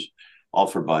services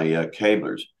offered by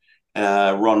cablers.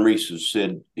 Ron Rees has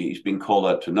said he's been called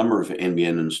out to a number of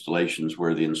NBN installations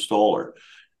where the installer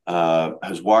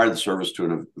has wired the service to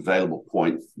an available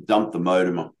point, dumped the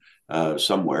modem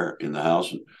somewhere in the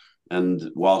house, and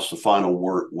whilst the final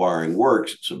wiring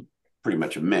works, it's pretty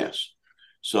much a mess.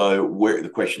 So the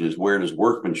question is, where does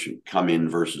workmanship come in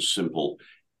versus simple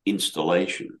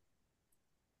installation?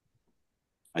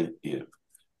 I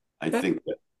think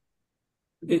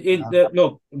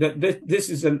that this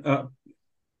is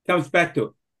comes back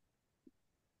to,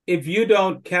 if you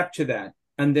don't capture that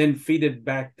and then feed it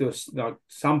back to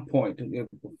some point,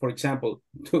 for example,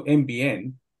 to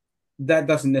NBN, that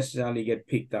doesn't necessarily get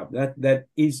picked up. That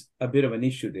is a bit of an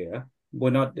issue there.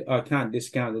 I can't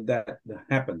discount that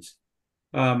happens.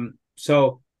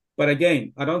 But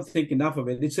again, I don't think enough of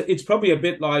it. It's probably a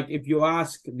bit like if you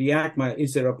ask the ACMA,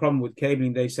 is there a problem with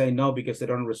cabling? They say no, because they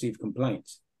don't receive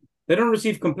complaints. They don't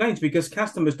receive complaints because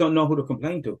customers don't know who to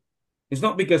complain to. It's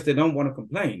not because they don't want to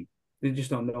complain. They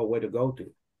just don't know where to go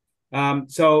to.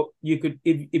 So you could,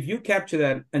 if you capture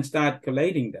that and start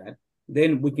collating that,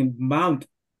 then we can mount,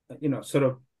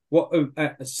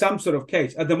 some sort of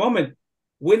case. At the moment,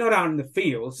 we're not out in the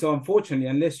field. So unfortunately,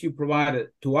 unless you provide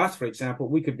it to us, for example,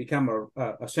 we could become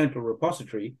a central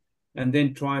repository and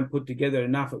then try and put together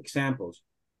enough examples.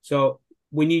 So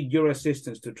we need your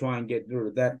assistance to try and get rid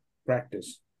of that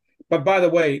practice. But by the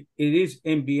way, it is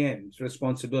NBN's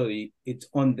responsibility. It's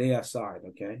on their side,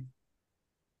 okay?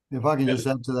 If I can just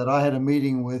add to that, I had a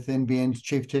meeting with NBN's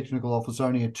Chief Technical Officer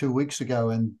only 2 weeks ago,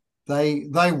 and they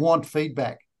want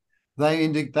feedback. they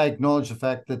acknowledge the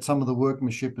fact that some of the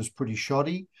workmanship is pretty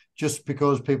shoddy, just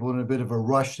because people are in a bit of a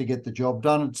rush to get the job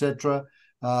done, etc.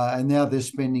 And now they're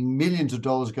spending millions of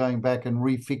dollars going back and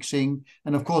refixing.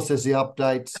 And of course, there's the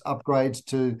upgrades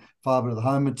to fibre to the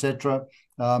home, etc.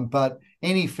 But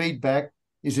any feedback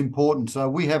is important. So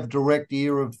we have direct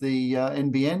ear of the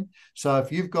NBN. So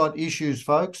if you've got issues,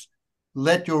 folks,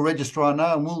 let your registrar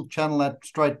know, and we'll channel that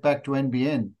straight back to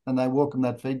NBN, and they welcome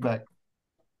that feedback.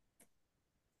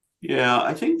 Yeah,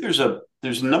 I think there's a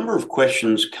number of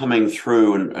questions coming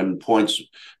through and points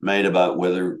made about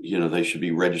whether they should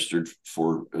be registered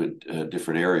for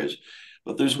different areas.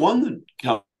 But there's one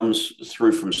that comes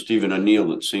through from Stephen O'Neill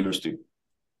that seems to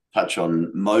touch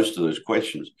on most of those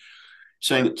questions,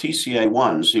 saying that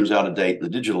TCA1 seems out of date in the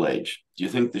digital age. Do you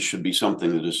think this should be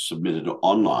something that is submitted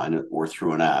online or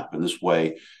through an app? And this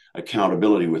way,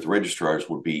 accountability with registrars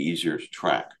would be easier to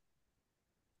track.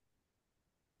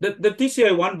 The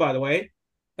TCA1, by the way,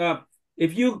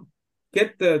 if you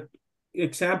get the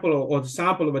example or the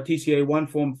sample of a TCA1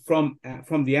 form from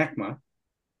the ACMA,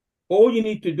 all you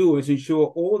need to do is ensure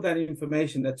all that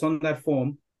information that's on that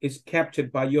form is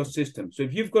captured by your system. So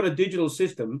if you've got a digital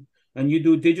system and you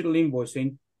do digital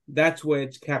invoicing, that's where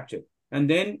it's captured. And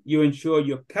then you ensure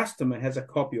your customer has a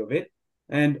copy of it.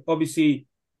 And obviously,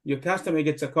 your customer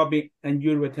gets a copy and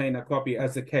you retain a copy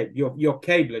as the cable. Your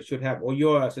cabler should have, or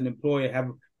you as an employer have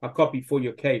a copy for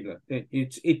your cabler.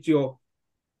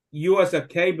 You as a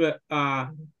cabler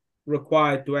are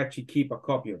required to actually keep a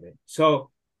copy of it. So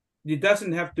it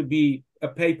doesn't have to be a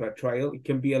paper trail. It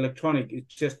can be electronic. It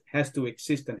just has to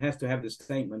exist and has to have the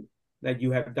statement that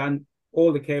you have done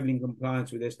all the cabling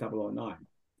compliance with S009.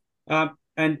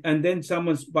 And then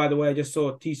someone's, by the way, I just saw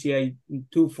a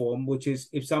TCA2 form, which is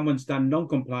if someone's done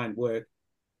non-compliant work,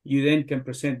 you then can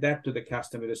present that to the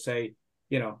customer to say,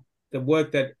 the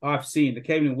work that I've seen, the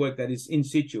cabling work that is in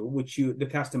situ, which the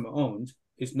customer owns,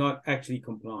 is not actually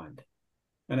compliant.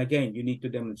 And again, you need to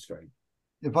demonstrate.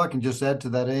 If I can just add to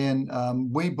that,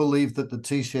 Ian, we believe that the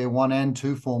TCA 1 and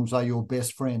 2 forms are your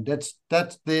best friend.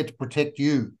 That's there to protect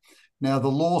you. Now, the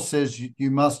law says you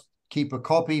must keep a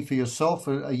copy for yourself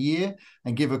for a year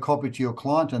and give a copy to your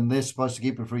client, and they're supposed to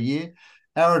keep it for a year.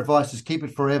 Our advice is keep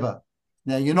it forever.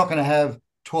 Now, you're not going to have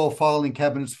 12 filing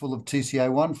cabinets full of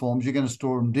TCA1 forms. You're going to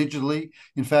store them digitally.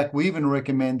 In fact, we even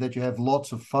recommend that you have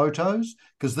lots of photos,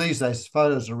 because these days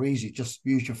photos are easy. Just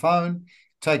use your phone,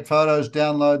 take photos,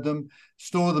 download them,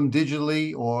 store them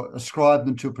digitally, or ascribe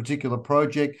them to a particular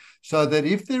project, so that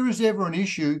if there is ever an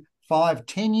issue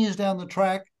 5-10 years down the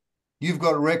track, you've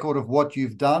got a record of what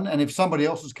you've done. And if somebody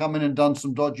else has come in and done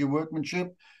some dodgy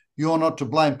workmanship, you're not to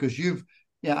blame, because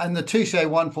and the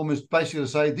TCA1 form is basically to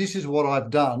say, this is what I've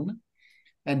done.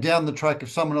 And down the track, if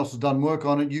someone else has done work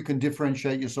on it, you can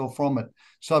differentiate yourself from it.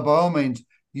 So by all means,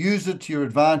 use it to your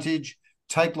advantage,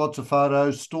 take lots of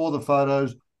photos, store the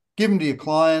photos, give them to your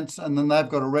clients, and then they've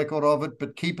got a record of it,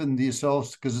 but keep them to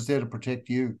yourselves because it's there to protect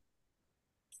you.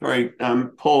 Sorry,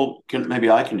 Paul, maybe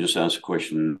I can just ask a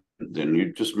question. Then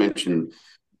you just mentioned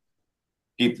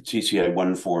keep the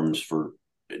TCA1 forms for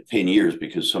 10 years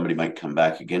because somebody might come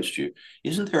back against you.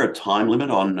 Isn't there a time limit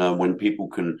on when people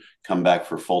can come back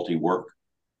for faulty work?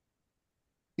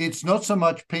 It's not so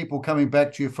much people coming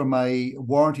back to you from a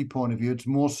warranty point of view. It's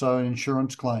more so an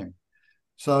insurance claim.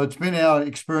 So it's been our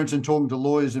experience in talking to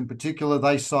lawyers in particular.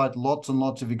 They cite lots and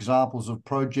lots of examples of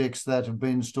projects that have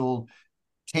been installed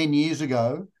 10 years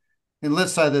ago. And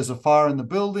let's say there's a fire in the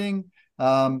building.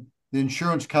 The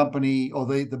insurance company or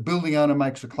the building owner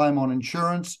makes a claim on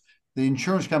insurance. The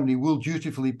insurance company will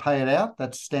dutifully pay it out.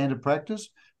 That's standard practice.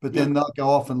 But then they'll go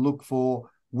off and look for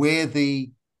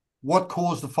what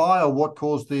caused the fire, what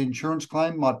caused the insurance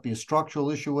claim. Might be a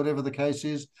structural issue, whatever the case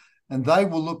is. And they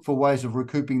will look for ways of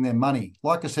recouping their money.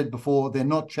 Like I said before, they're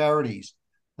not charities.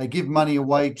 They give money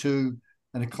away to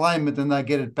a claimant, then they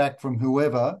get it back from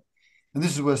whoever. And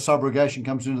this is where subrogation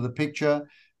comes into the picture.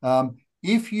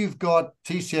 If you've got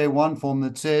TCA1 form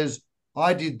that says,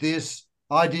 I did this,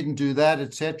 I didn't do that,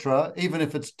 etc., even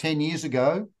if it's 10 years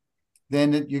ago,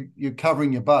 then you're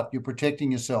covering your butt, you're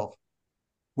protecting yourself.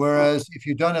 Whereas if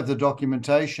you don't have the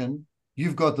documentation,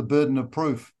 you've got the burden of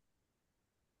proof.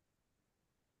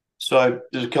 So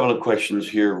there's a couple of questions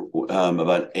here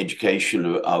about education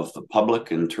of the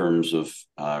public in terms of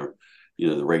the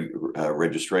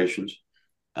registrations,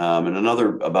 and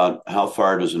another about how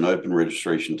far does an open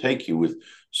registration take you with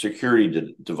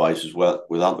security devices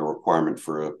without the requirement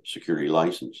for a security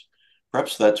license.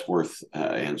 Perhaps that's worth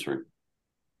answering.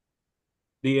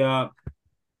 The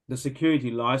security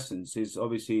license is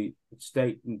obviously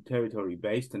state and territory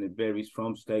based, and it varies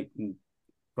from state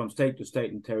to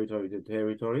state and territory to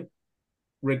territory.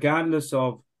 Regardless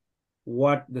of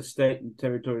what the state and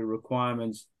territory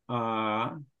requirements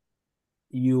are,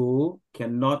 you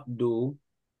cannot do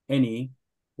any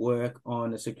work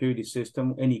on a security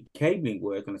system, any cabling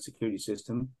work on a security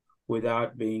system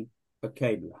without being a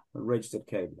cabler, a registered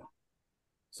cabler.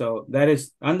 So that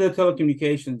is under the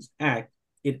Telecommunications Act,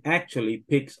 it actually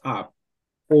picks up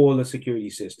all the security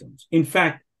systems. In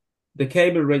fact, the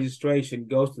cable registration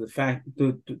goes to the fact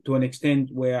to an extent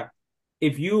where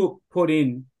if you put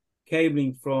in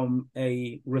cabling from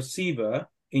a receiver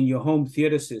in your home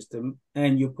theater system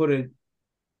and you put it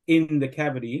in the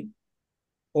cavity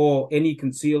or any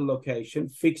concealed location,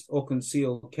 fixed or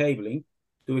concealed cabling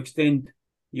to extend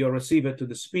your receiver to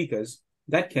the speakers,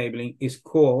 that cabling is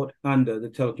called under the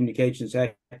Telecommunications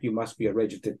Act. You must be a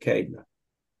registered cabler.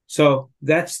 So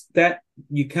that's that.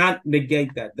 You can't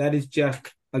negate that. That is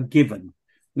just a given.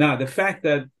 Now, the fact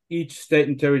that each state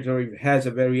and territory has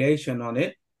a variation on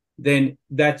it, then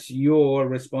that's your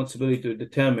responsibility to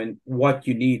determine what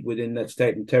you need within that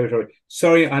state and territory.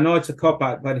 Sorry, I know it's a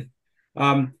cop-out, but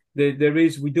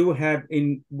we do have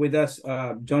with us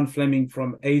John Fleming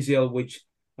from ASIAL, which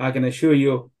I can assure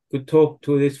you could talk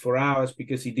to this for hours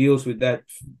because he deals with that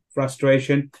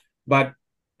frustration. But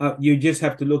you just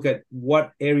have to look at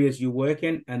what areas you work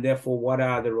in and therefore what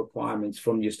are the requirements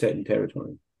from your state and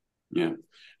territory. Yeah.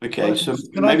 Okay. So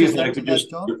Can maybe I if I could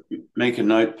just John? make a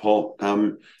note, Paul.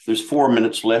 There's 4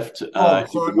 minutes left Sorry, in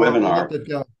the webinar. I'll let that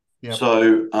go. Yep.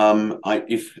 So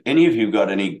if any of you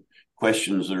got any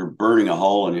questions that are burning a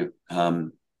hole in you,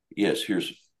 yes,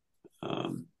 here's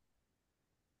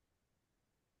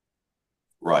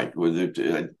right.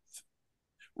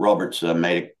 Robert's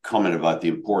made a comment about the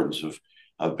importance of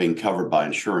being covered by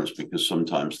insurance because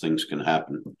sometimes things can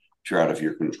happen which are out of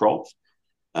your control.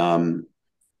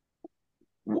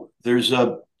 There's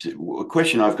a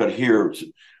question I've got here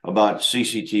about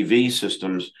CCTV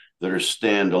systems that are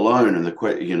standalone, and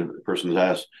the person's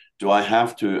asked, do I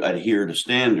have to adhere to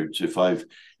standards if I'm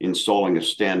installing a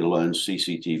standalone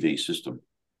CCTV system?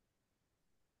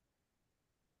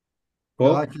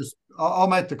 Cool. I'll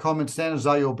make the comment, standards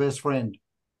are your best friend.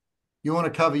 You want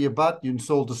to cover your butt, you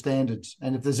install the standards.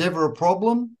 And if there's ever a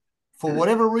problem, for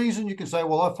whatever reason, you can say,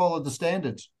 well, I followed the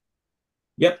standards.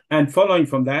 Yep. And following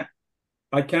from that,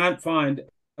 I can't find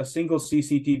a single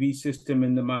CCTV system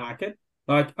in the market.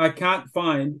 Like I can't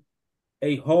find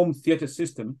a home theater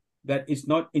system that is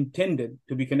not intended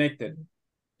to be connected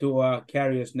to a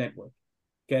carrier's network.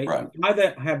 Okay. Right.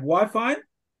 Either have Wi-Fi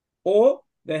or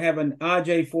they have an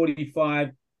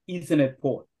RJ45 Ethernet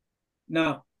port.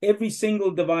 Now, every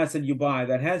single device that you buy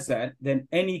that has that, then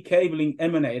any cabling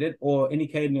emanated or any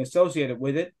cabling associated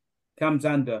with it comes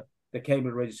under the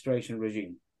cable registration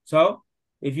regime. So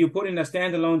if you put in a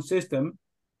standalone system,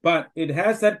 but it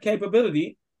has that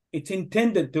capability, it's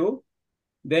intended to,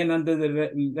 then under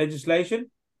the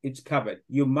legislation, it's covered.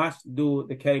 You must do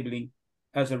the cabling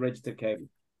as a registered cable.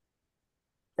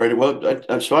 All right. Well,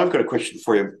 so I've got a question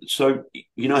for you. So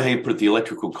you know how you put the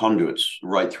electrical conduits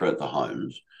right throughout the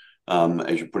homes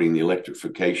as you're putting the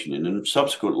electrification in, and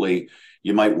subsequently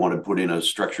you might want to put in a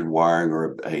structured wiring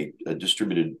or a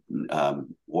distributed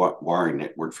wiring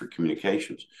network for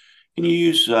communications. Can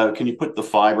you put the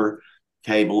fiber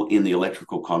cable in the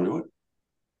electrical conduit?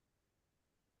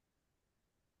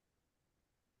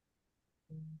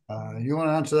 You want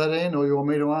to answer that, Ian, or you want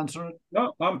me to answer it?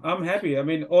 No, I'm happy. I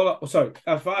mean,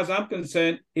 as far as I'm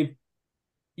concerned, if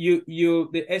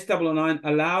the S009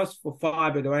 allows for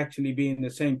fiber to actually be in the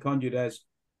same conduit as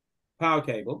power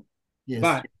cable, yes,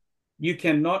 but you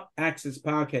cannot access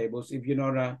power cables if you're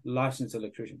not a licensed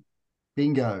electrician.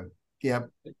 Bingo. Yep.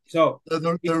 So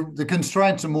the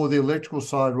constraints are more the electrical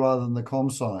side rather than the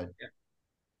comm side. Yeah.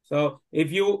 So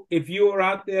if you are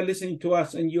out there listening to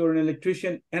us and you're an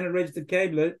electrician and a registered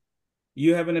cabler,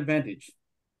 you have an advantage.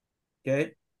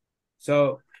 Okay,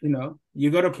 so you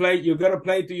got to play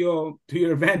to your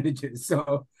advantages.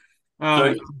 So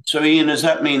Ian, does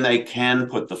that mean they can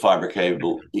put the fiber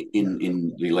cable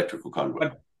in the electrical conduit?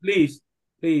 But please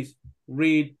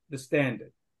read the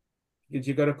standard, because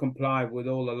you got to comply with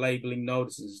all the labeling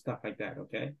notices and stuff like that.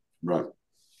 Okay. Right.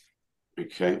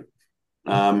 Okay.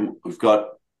 We've got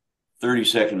 30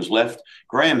 seconds left.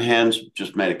 Graham Hands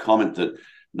just made a comment that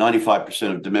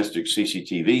 95% of domestic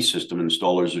CCTV system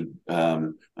installations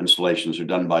are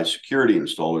done by security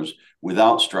installers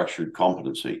without structured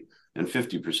competency, and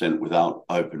 50% without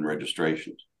open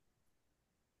registrations.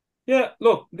 Yeah,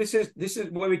 look, this is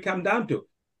where we come down to.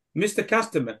 Mr.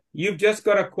 Customer, you've just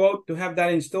got a quote to have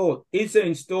that installed. Is the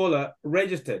installer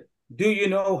registered? Do you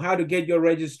know how to get your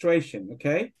registration?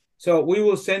 Okay, so we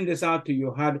will send this out to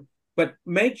you, but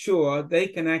make sure they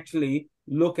can actually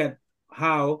look at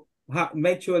how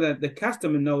make sure that the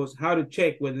customer knows how to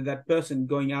check whether that person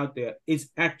going out there is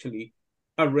actually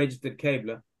a registered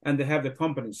cabler and they have the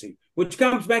competency, which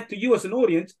comes back to you as an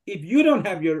audience. If you don't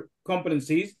have your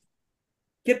competencies,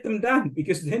 get them done,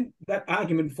 because then that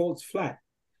argument falls flat.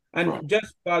 And Right.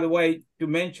 just by the way, to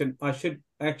mention, I should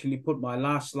actually put my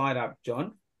last slide up,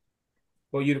 John,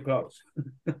 for you to close.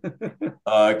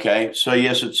 Okay, so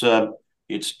yes,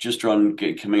 it's just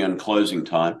coming on closing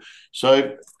time.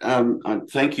 So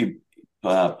thank you,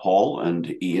 Paul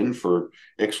and Ian, for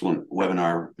excellent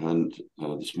webinar and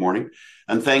this morning,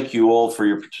 and thank you all for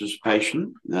your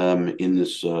participation in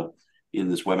this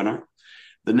webinar.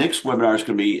 The next webinar is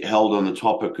going to be held on the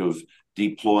topic of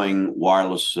deploying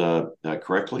wireless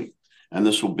correctly, and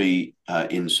this will be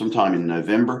in sometime in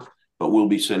November. But we'll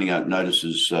be sending out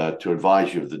notices to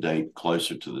advise you of the date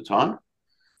closer to the time.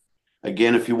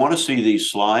 Again, if you want to see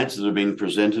these slides that are being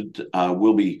presented,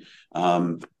 we'll be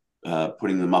putting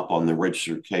them up on the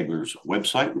Registered Cablers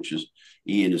website, which is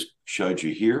Ian has showed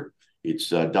you here. It's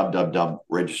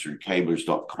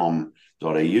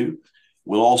www.registeredcablers.com.au.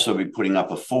 We'll also be putting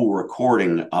up a full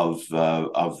recording of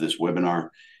this webinar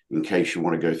in case you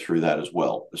want to go through that as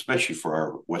well, especially for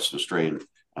our Western Australian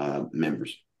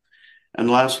members. And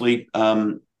lastly,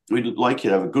 we'd like you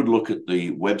to have a good look at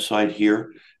the website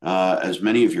here, as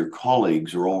many of your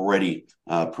colleagues are already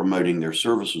promoting their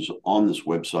services on this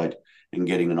website and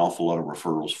getting an awful lot of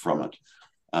referrals from it.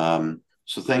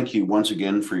 So thank you once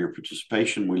again for your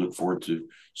participation. We look forward to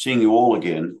seeing you all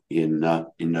again in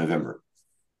November.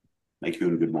 Thank you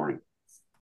and good morning.